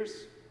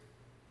years,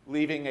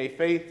 leaving a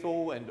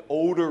faithful and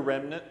older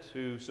remnant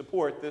to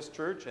support this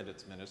church and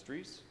its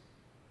ministries.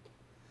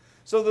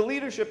 So the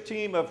leadership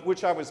team of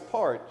which I was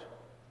part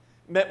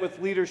met with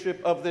leadership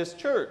of this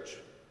church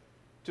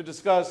to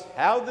discuss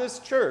how this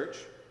church,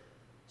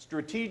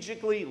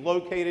 strategically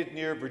located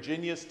near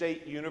Virginia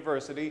State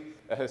University,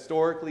 a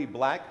historically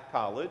Black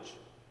college,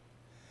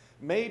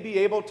 may be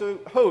able to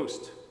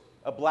host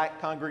a Black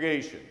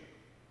congregation.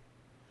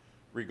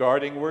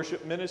 Regarding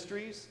worship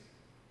ministries,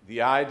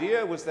 the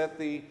idea was that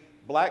the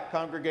Black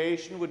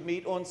congregation would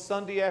meet on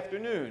Sunday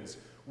afternoons,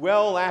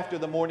 well after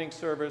the morning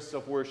service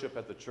of worship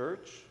at the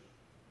church.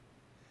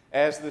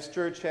 As this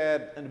church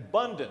had an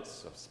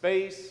abundance of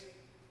space,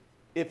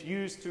 if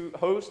used to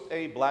host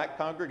a Black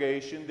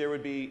congregation, there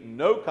would be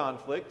no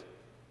conflict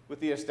with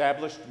the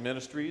established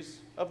ministries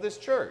of this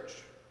church.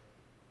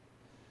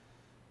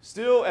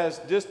 Still, as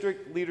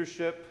district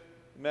leadership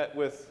met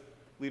with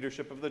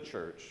leadership of the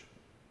church,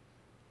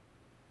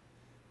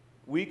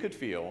 we could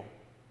feel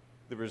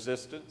the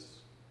resistance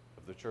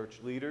of the church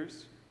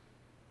leaders.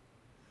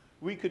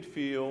 We could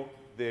feel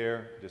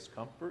their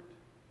discomfort.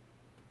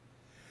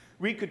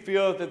 We could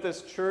feel that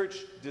this church,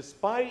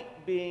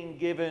 despite being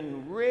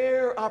given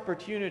rare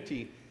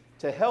opportunity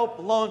to help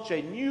launch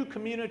a new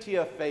community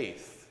of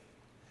faith,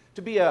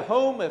 to be a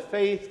home of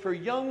faith for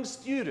young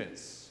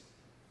students,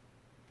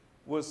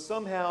 was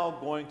somehow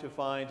going to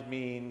find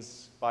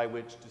means by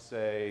which to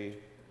say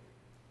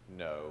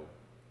no.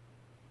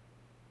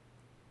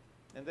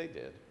 And they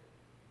did.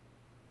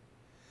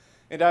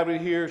 And I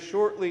would hear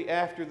shortly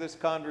after this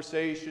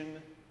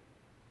conversation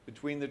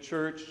between the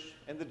church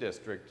and the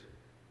district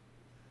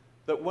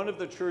that one of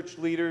the church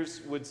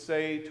leaders would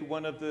say to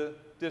one of the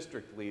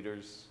district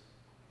leaders,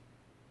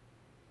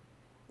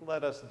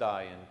 "Let us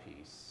die in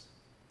peace."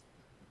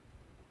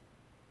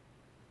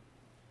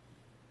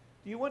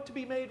 Do you want to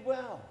be made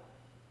well?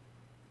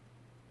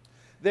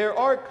 There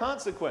are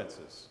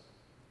consequences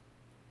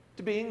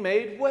to being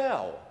made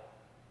well.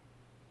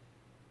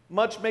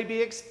 Much may be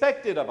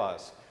expected of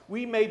us.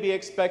 We may be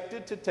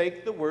expected to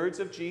take the words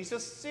of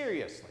Jesus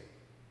seriously.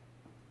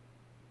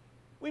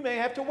 We may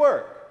have to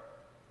work.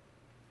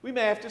 We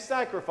may have to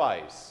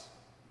sacrifice.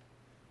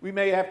 We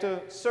may have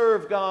to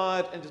serve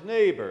God and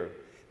neighbor.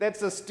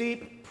 That's a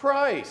steep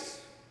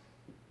price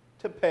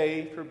to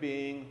pay for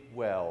being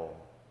well.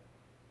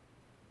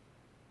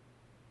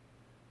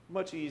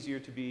 Much easier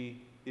to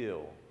be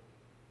ill,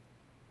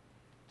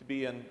 to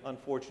be an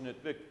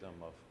unfortunate victim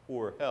of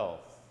poor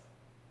health.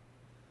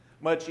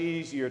 Much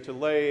easier to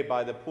lay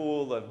by the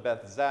pool of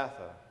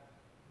Bethzatha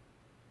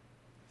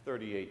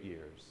 38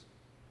 years.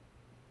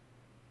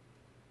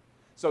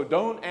 So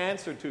don't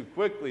answer too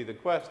quickly the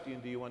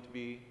question, do you want to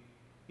be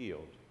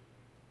healed?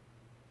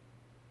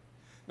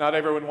 Not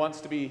everyone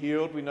wants to be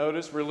healed, we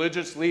notice.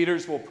 Religious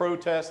leaders will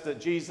protest that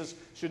Jesus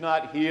should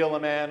not heal a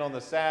man on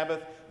the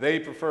Sabbath. They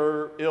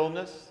prefer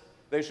illness.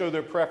 They show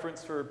their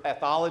preference for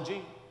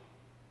pathology.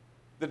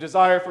 The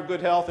desire for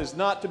good health is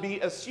not to be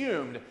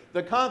assumed.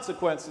 The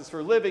consequences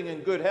for living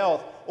in good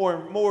health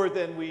are more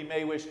than we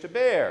may wish to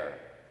bear.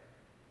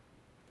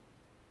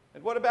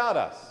 And what about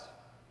us?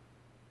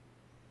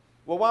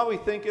 Well, while we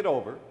think it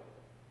over,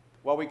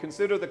 while we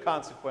consider the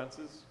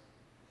consequences,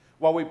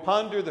 while we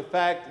ponder the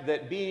fact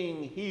that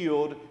being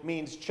healed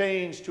means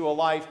change to a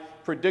life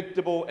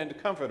predictable and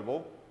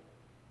comfortable,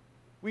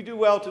 we do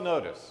well to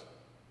notice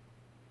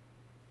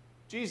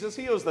Jesus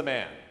heals the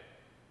man.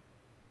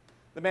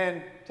 The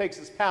man takes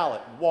his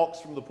pallet and walks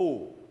from the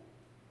pool.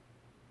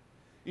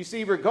 You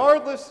see,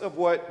 regardless of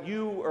what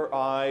you or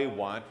I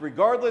want,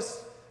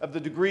 regardless of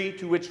the degree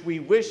to which we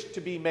wish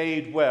to be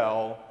made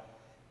well,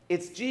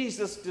 it's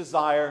Jesus'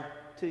 desire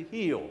to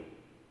heal.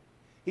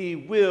 He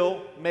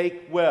will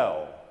make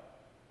well.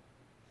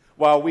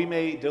 While we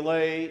may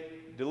delay,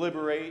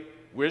 deliberate,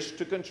 wish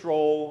to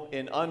control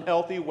in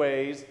unhealthy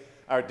ways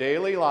our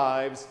daily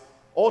lives,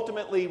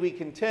 ultimately we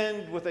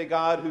contend with a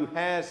God who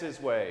has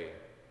his way.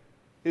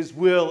 His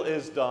will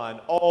is done.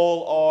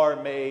 All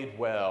are made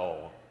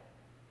well.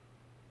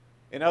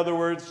 In other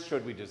words,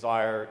 should we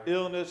desire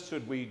illness,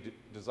 should we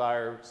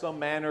desire some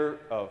manner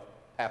of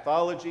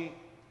pathology,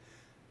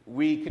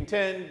 we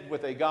contend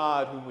with a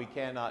God whom we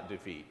cannot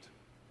defeat.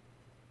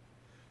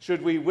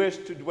 Should we wish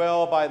to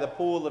dwell by the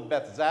pool of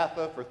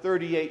Bethzatha for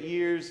 38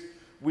 years,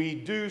 we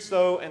do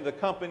so in the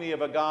company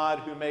of a God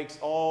who makes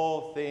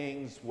all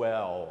things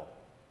well.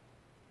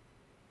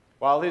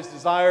 While his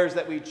desire is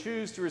that we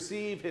choose to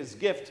receive his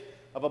gift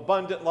of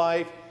abundant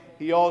life,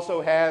 he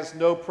also has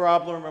no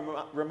problem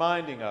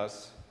reminding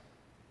us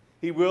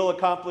he will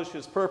accomplish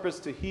his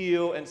purpose to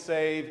heal and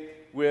save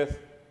with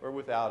or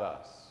without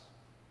us.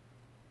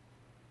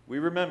 We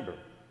remember,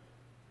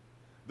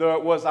 though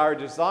it was our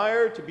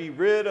desire to be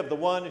rid of the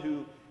one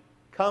who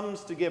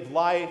comes to give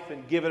life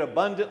and give it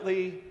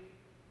abundantly,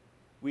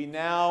 we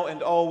now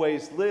and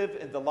always live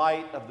in the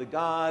light of the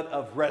God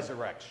of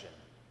resurrection.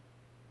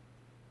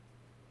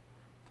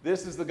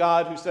 This is the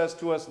God who says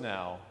to us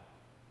now,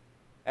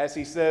 as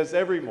he says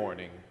every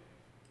morning,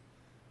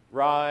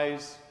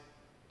 rise,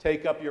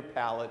 take up your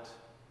pallet,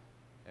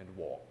 and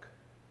walk.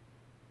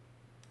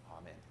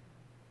 Amen.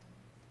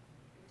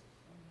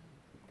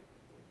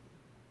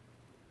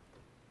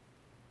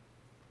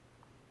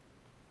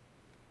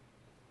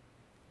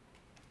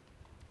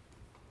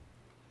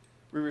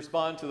 We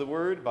respond to the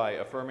word by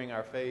affirming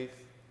our faith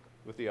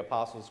with the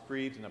Apostles'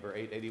 Creed, number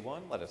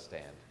 881. Let us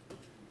stand.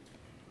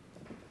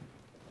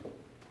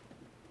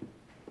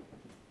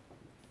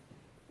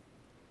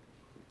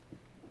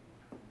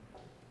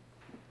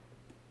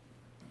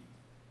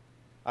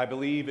 I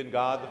believe in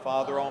God the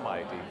Father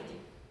Almighty,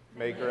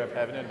 maker of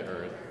heaven and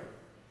earth,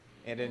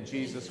 and in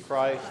Jesus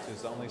Christ,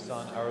 his only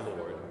Son, our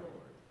Lord,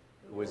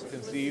 who was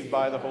conceived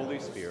by the Holy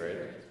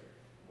Spirit,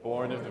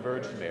 born of the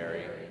Virgin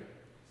Mary,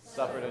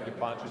 suffered under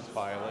Pontius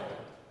Pilate,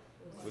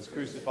 was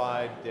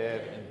crucified,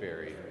 dead, and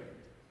buried.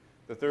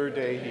 The third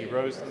day he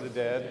rose from the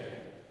dead.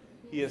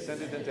 He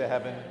ascended into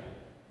heaven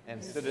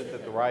and sitteth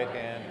at the right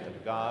hand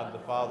of God the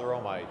Father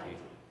Almighty.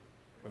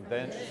 From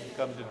thence he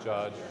come to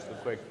judge the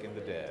quick and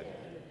the dead.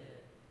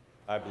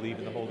 I believe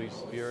in the Holy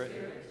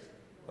Spirit,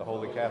 the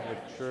Holy Catholic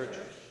Church,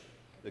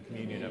 the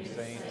communion of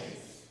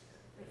saints,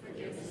 the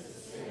forgiveness of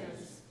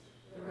sins,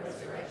 the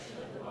resurrection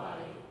of the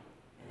body,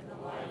 and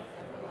the life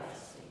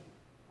everlasting.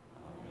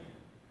 Amen.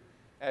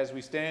 As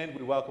we stand,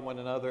 we welcome one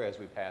another as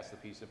we pass the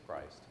peace of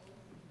Christ.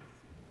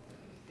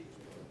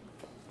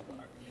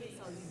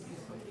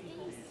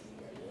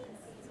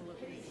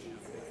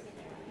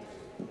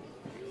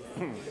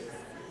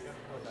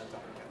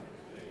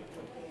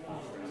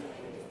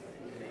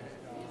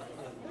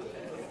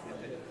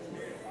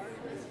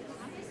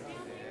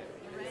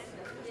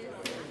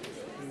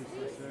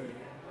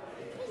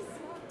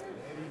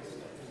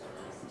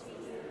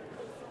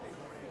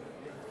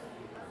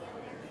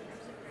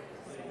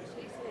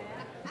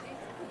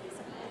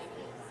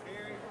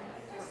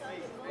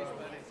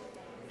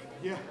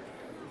 Yeah,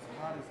 it's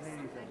hot as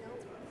Hades out there.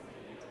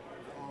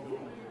 All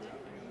over.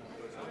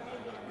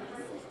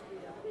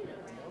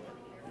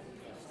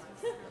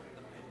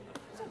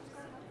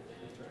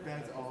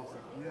 That's awesome.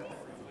 Yeah.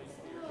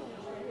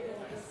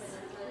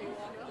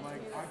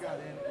 Like, I got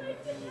in and it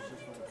was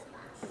just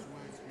like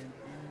sweat and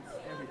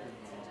everything.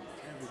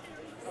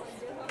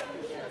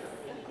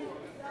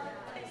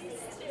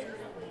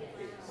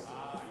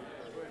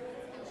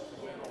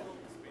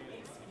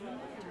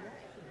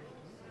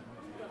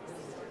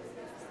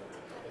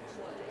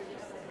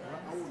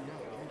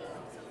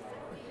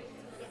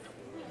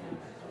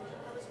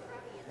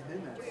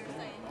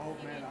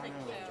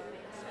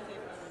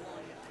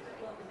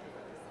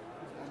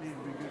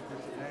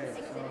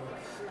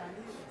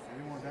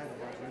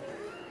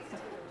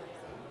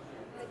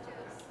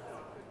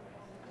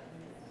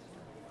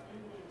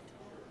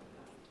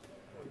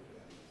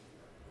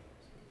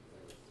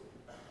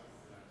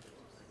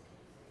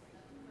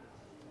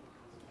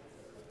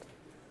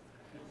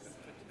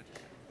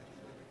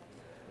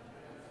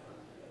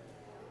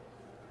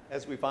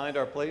 As we find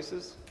our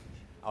places,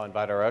 I'll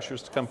invite our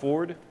ushers to come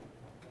forward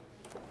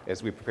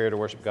as we prepare to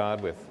worship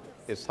God with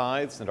his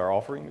tithes and our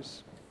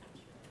offerings.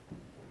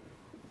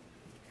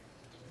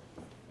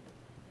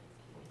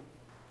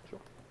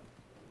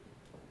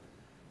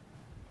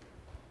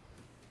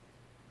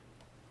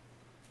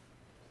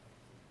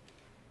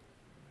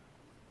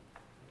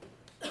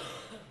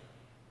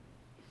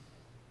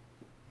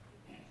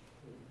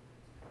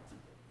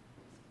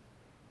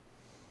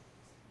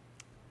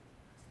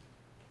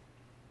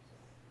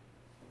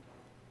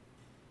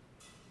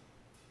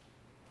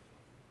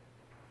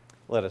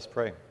 Let us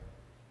pray.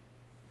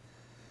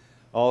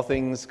 All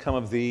things come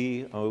of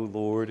thee, O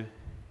Lord.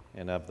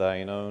 and of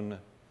thine own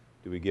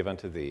do we give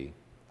unto thee.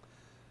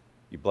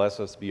 You bless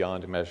us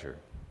beyond measure.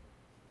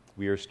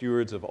 We are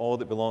stewards of all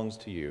that belongs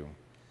to you,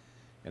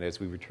 and as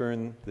we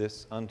return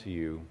this unto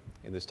you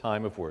in this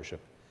time of worship,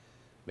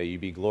 may you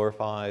be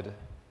glorified,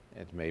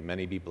 and may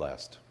many be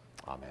blessed.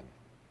 Amen.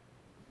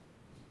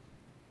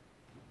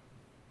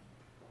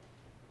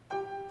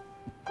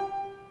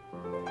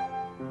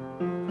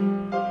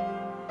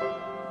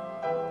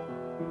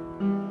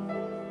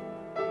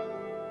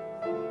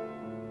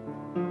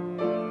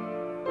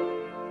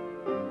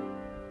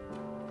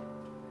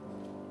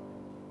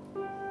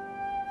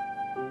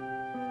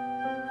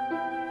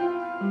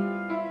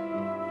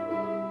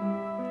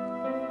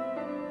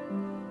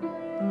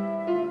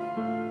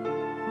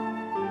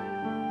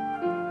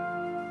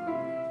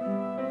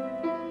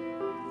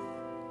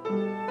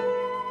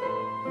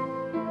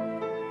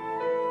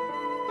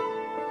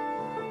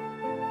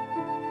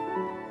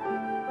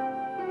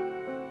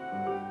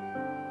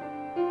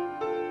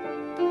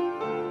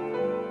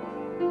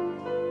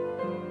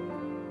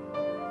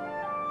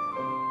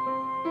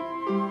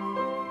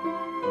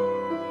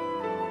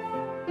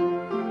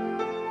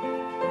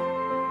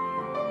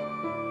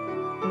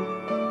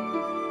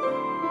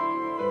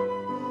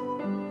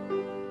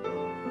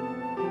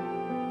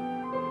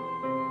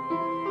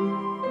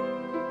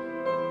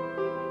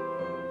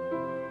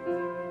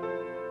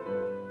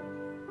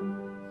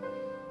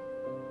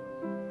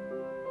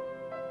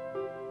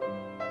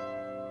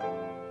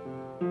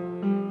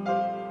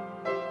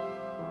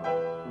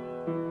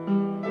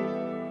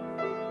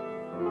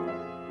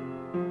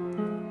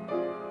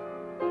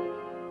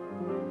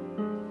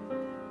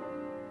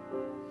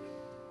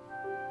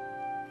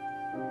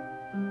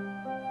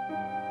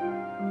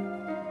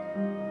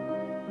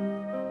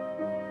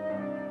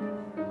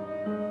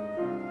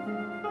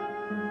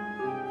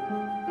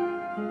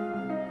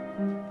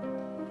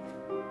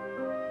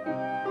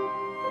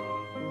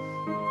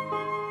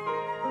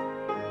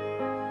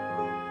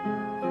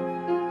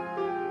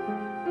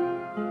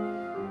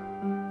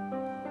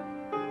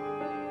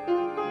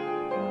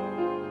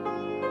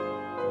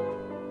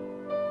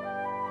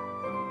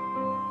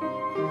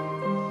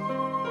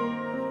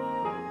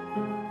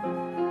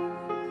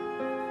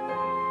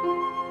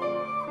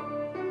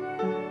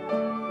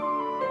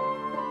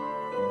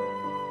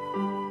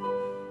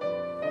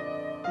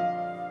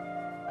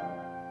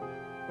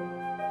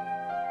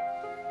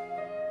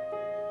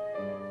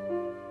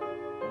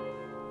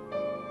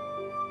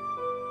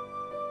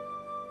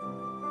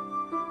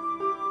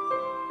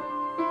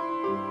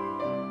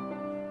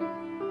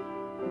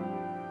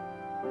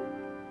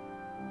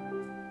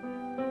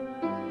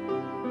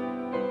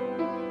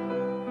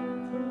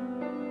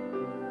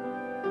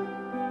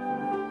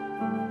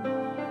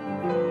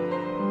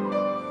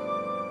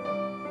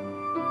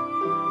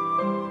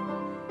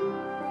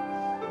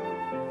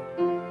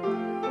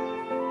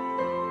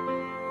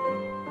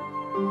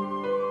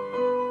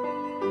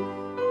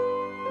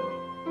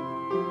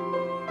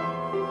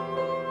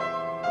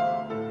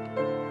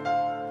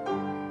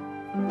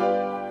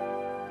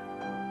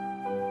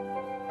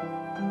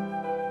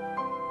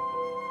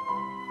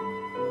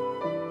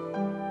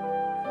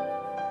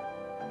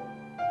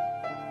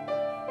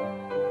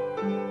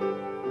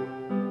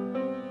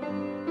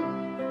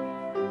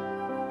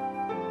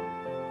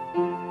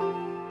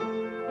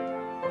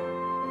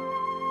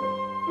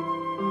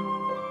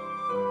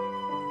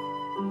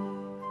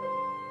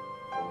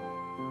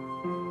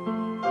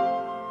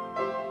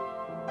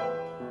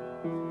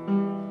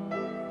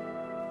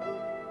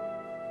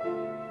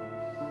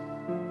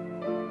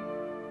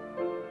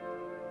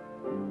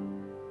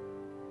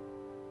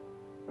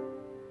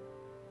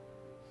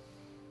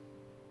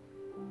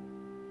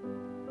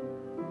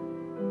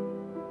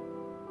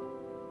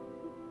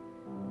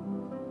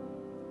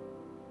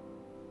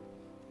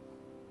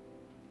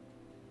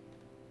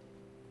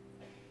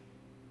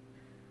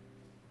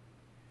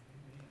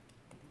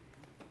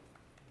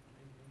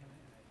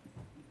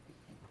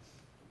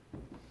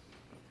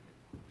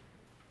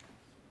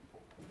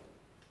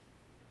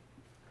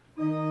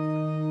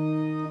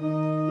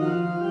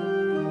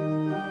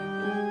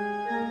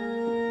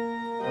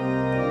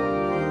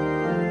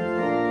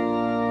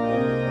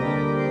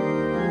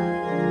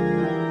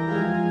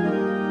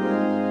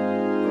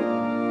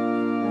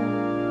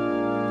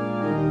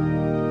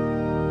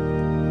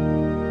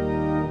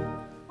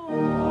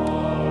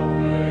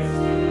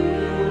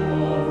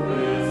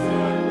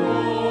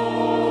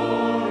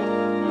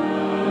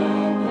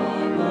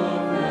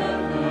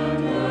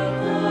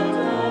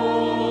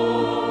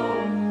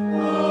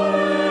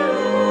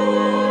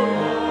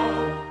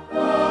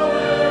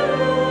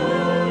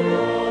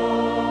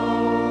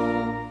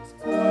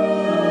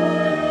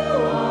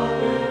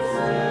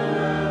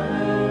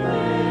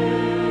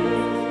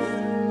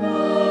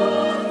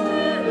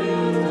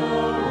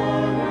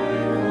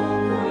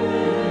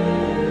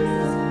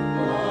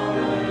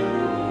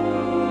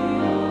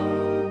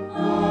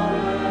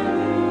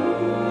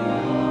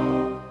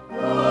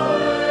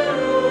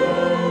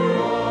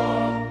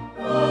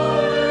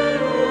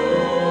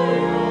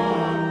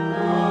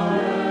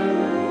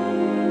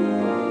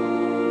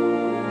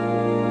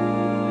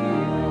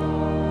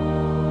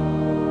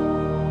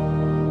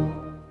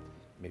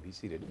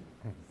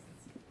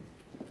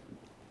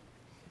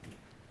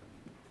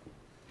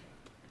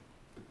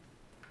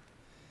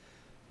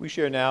 We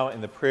share now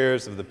in the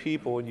prayers of the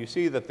people, and you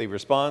see that the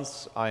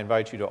response I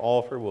invite you to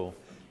offer will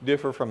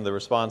differ from the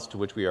response to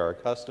which we are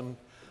accustomed.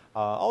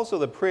 Also,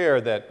 the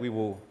prayer that we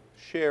will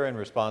share in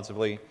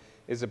responsively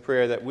is a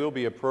prayer that will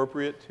be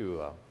appropriate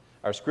to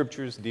our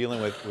scriptures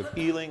dealing with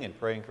healing and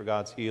praying for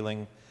God's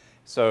healing.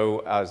 So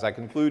as I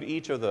conclude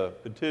each of the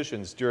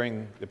petitions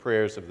during the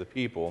prayers of the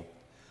people,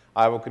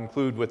 I will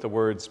conclude with the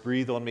words,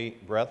 "Breathe on me,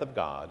 breath of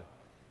God,"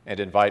 and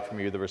invite from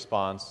you the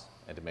response,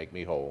 "And to make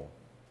me whole."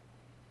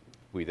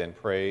 We then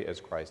pray as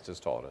Christ has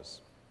taught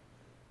us.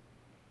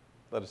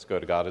 Let us go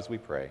to God as we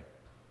pray.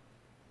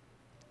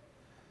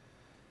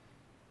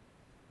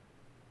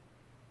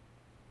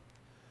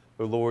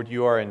 O Lord,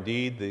 you are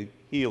indeed the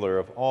healer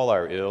of all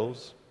our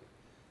ills.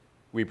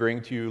 We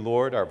bring to you,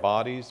 Lord, our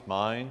bodies,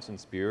 minds, and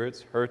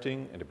spirits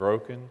hurting and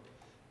broken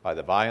by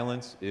the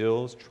violence,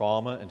 ills,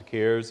 trauma, and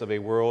cares of a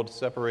world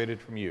separated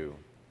from you.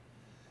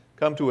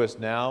 Come to us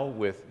now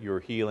with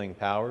your healing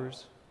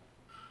powers.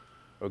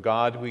 O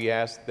God, we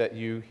ask that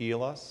you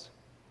heal us.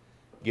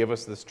 Give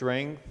us the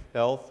strength,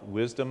 health,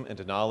 wisdom,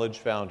 and knowledge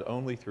found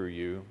only through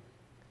you.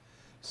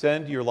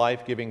 Send your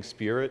life-giving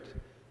Spirit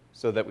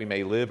so that we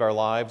may live our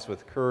lives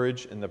with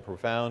courage in the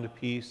profound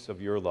peace of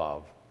your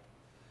love.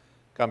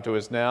 Come to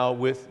us now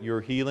with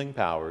your healing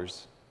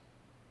powers.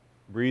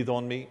 Breathe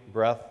on me,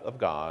 breath of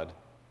God.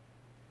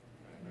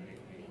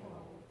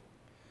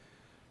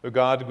 O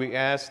God, we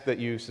ask that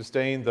you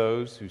sustain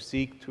those who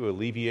seek to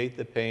alleviate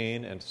the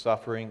pain and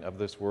suffering of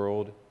this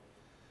world.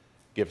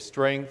 Give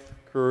strength,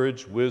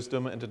 courage,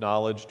 wisdom, and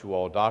knowledge to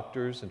all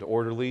doctors and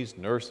orderlies,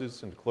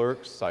 nurses and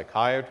clerks,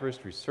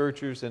 psychiatrists,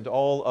 researchers, and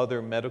all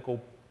other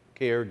medical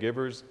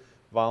caregivers,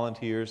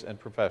 volunteers, and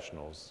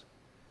professionals.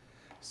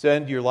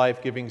 Send your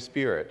life-giving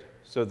Spirit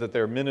so that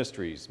their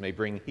ministries may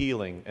bring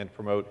healing and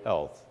promote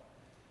health.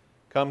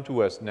 Come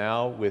to us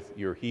now with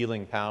your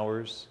healing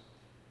powers.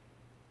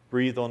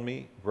 Breathe on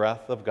me,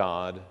 breath of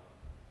God.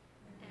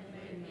 And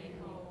make me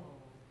whole.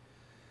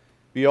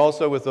 Be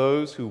also with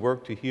those who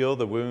work to heal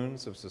the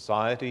wounds of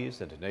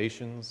societies and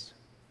nations.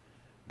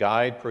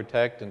 Guide,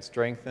 protect, and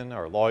strengthen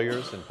our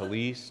lawyers and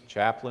police,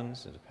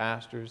 chaplains and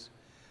pastors,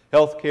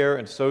 healthcare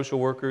and social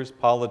workers,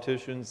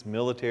 politicians,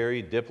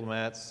 military,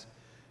 diplomats,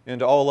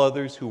 and all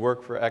others who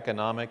work for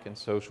economic and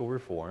social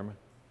reform.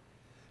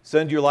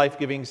 Send your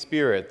life-giving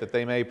Spirit that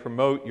they may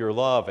promote your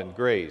love and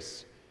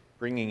grace,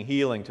 bringing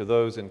healing to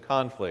those in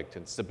conflict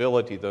and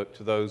stability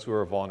to those who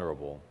are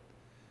vulnerable.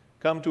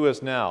 Come to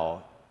us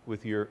now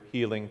with your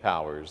healing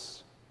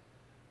powers.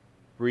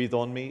 Breathe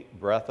on me,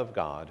 breath of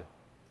God.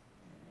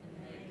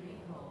 And make me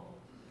whole.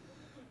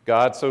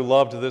 God so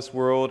loved this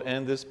world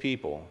and this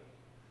people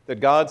that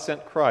God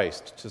sent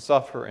Christ to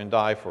suffer and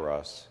die for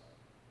us.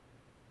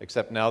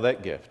 Accept now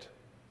that gift.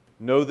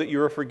 Know that you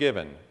are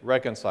forgiven,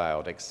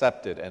 reconciled,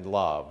 accepted, and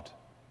loved.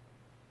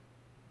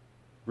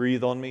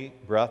 Breathe on me,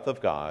 breath of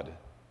God.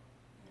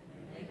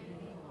 And make me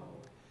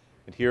whole.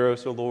 And hear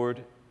us, O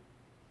Lord,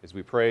 as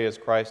we pray as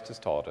Christ has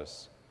taught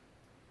us.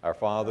 Our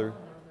Father,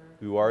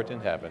 who art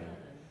in heaven,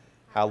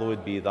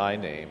 hallowed be thy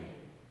name.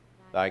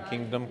 Thy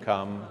kingdom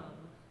come,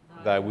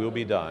 thy will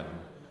be done,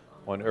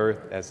 on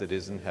earth as it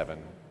is in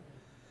heaven.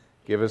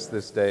 Give us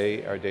this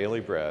day our daily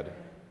bread,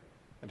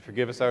 and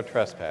forgive us our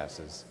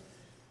trespasses,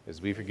 as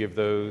we forgive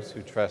those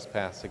who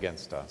trespass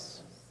against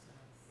us.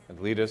 And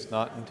lead us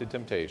not into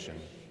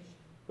temptation,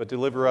 but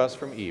deliver us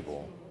from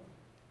evil.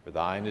 For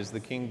thine is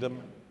the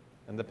kingdom,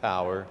 and the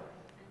power,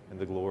 and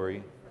the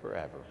glory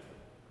forever.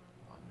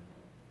 Amen.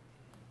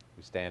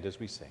 We stand as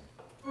we sing.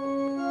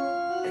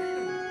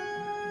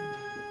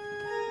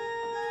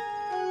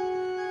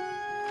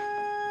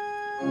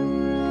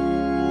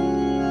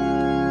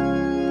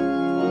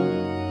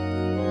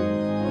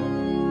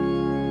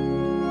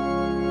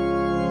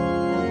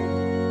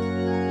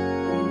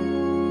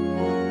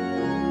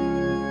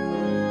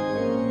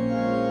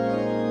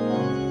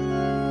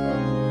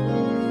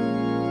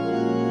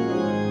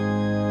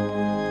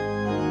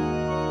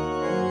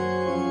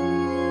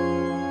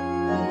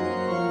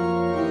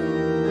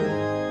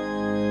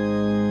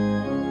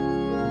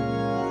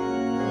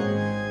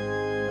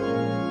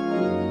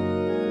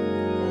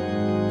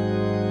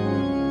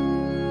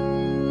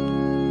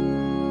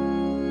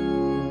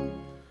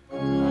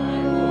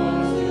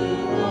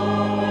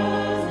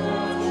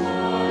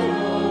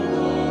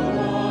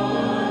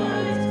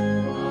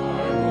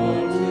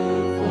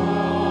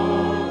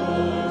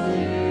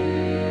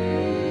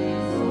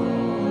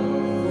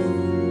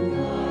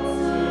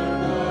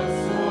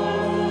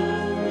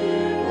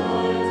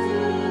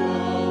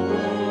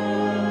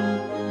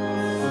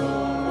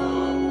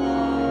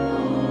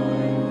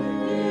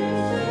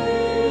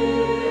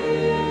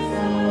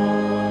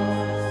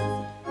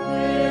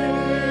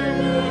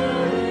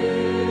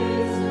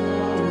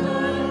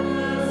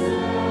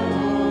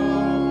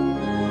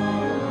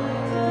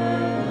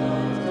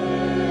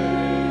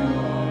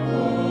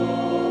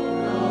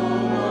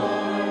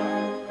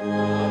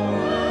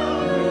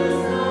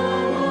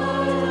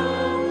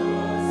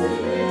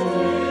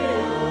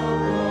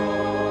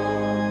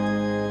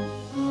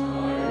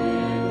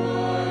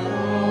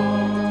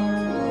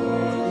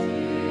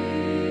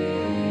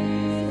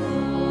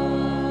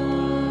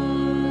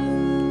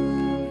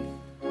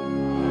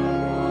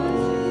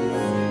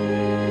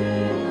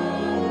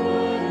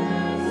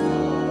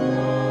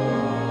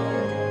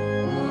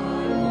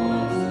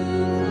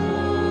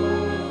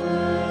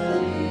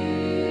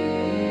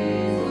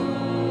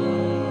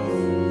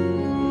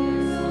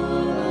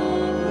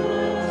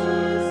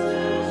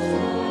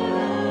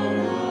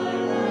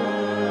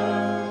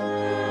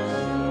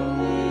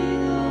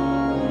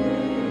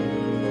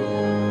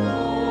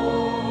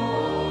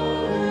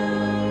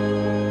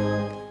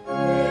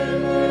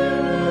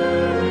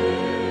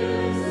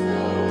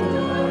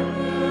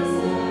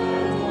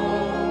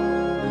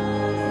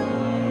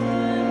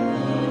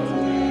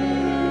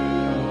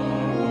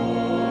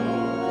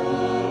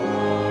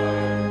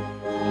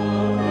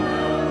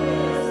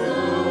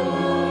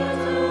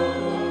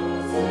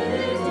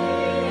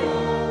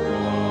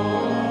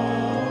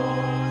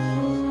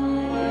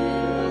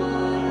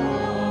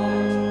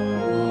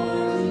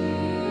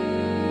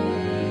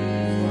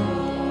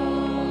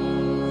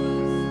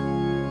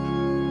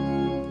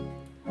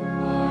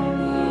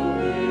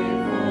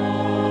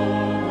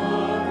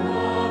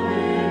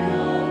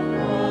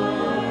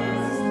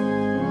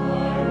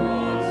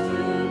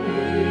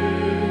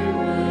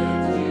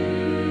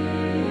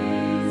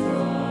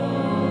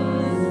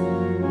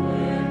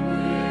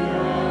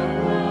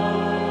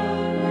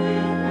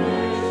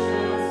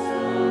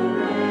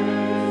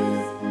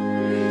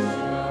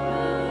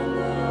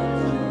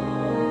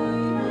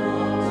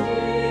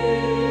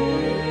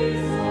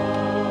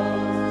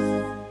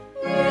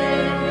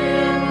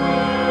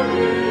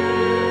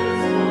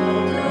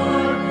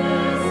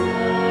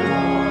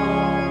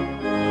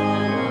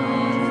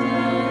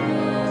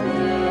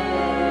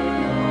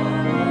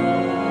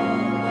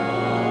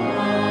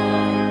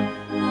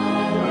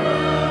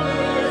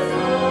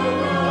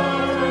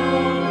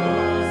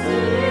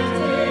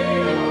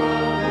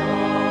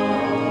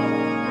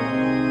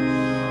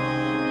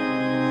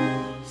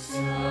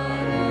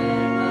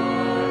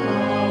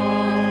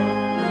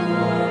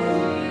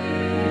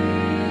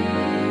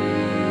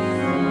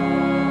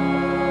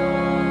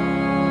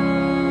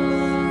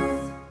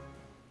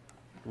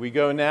 We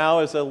go now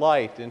as a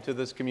light into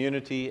this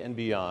community and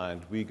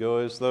beyond. We go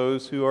as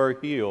those who are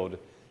healed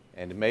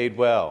and made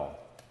well.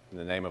 In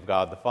the name of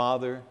God the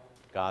Father,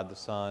 God the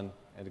Son,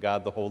 and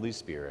God the Holy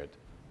Spirit.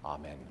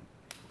 Amen.